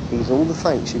 He's all the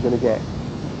thanks you're going to get.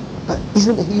 But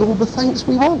isn't he all the thanks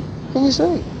we want? Can you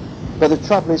see? But the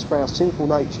trouble is, for our sinful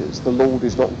natures, the Lord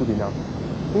is not good enough.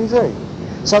 Can you see?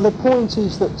 So the point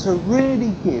is that to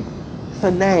really give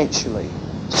financially,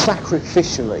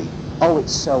 sacrificially, oh,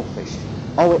 it's selfish.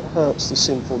 Oh, it hurts the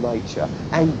sinful nature.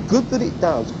 And good that it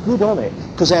does, good on it,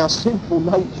 because our sinful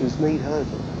natures need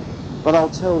hurting. But I'll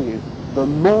tell you, the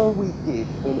more we give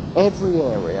in every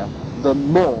area, the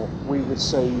more we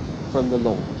receive from the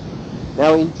Lord.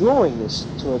 Now, in drawing this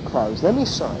to a close, let me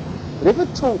say that if a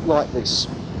talk like this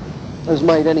has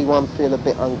made anyone feel a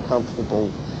bit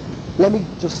uncomfortable, let me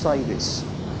just say this.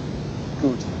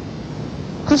 Good.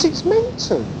 Because it's meant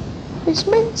to. It's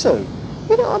meant to.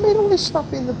 You know, I mean, all this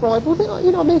stuff in the Bible,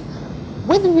 you know, I mean,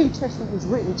 when the New Testament was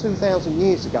written 2,000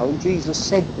 years ago and Jesus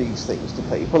said these things to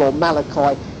people, or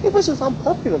Malachi, it was as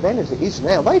unpopular then as it is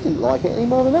now. They didn't like it any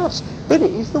more than us. But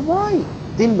it is the way.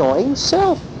 Denying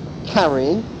self.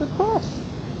 Carrying the cross.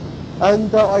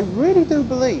 And I really do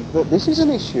believe that this is an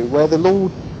issue where the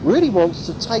Lord really wants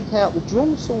to take out the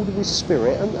drawn sword of his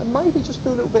spirit and maybe just do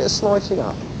a little bit of slicing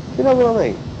up. You know what I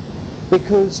mean?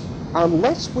 Because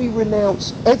unless we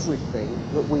renounce everything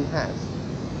that we have,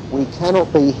 we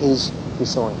cannot be his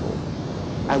disciple.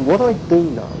 And what I do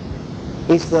know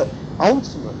is that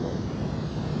ultimately,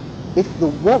 if the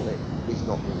wallet is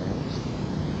not renounced,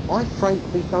 I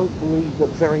frankly don't believe that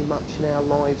very much in our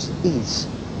lives is.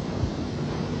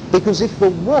 Because if the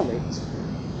wallet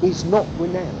is not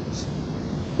renounced,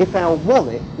 if our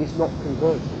wallet is not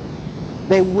converted,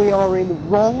 then we are in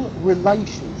wrong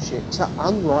relationship to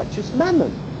unrighteous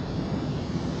mammon.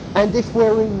 And if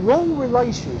we're in wrong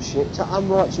relationship to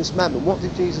unrighteous mammon, what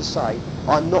did Jesus say?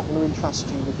 I'm not going to entrust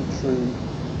you with the true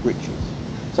riches.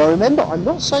 So remember, I'm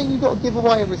not saying you've got to give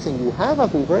away everything you have.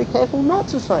 I've been very careful not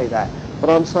to say that. But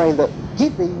I'm saying that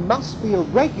giving must be a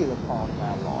regular part of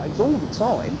our lives all the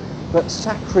time, but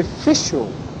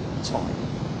sacrificial time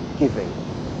giving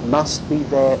must be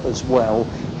there as well,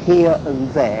 here and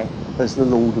there, as the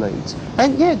Lord leads.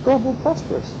 And yeah, God will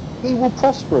prosper us. He will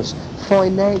prosper us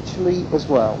financially as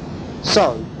well.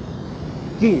 So,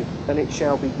 give and it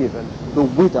shall be given. The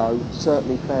widow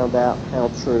certainly found out how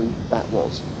true that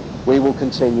was. We will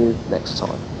continue next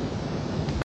time.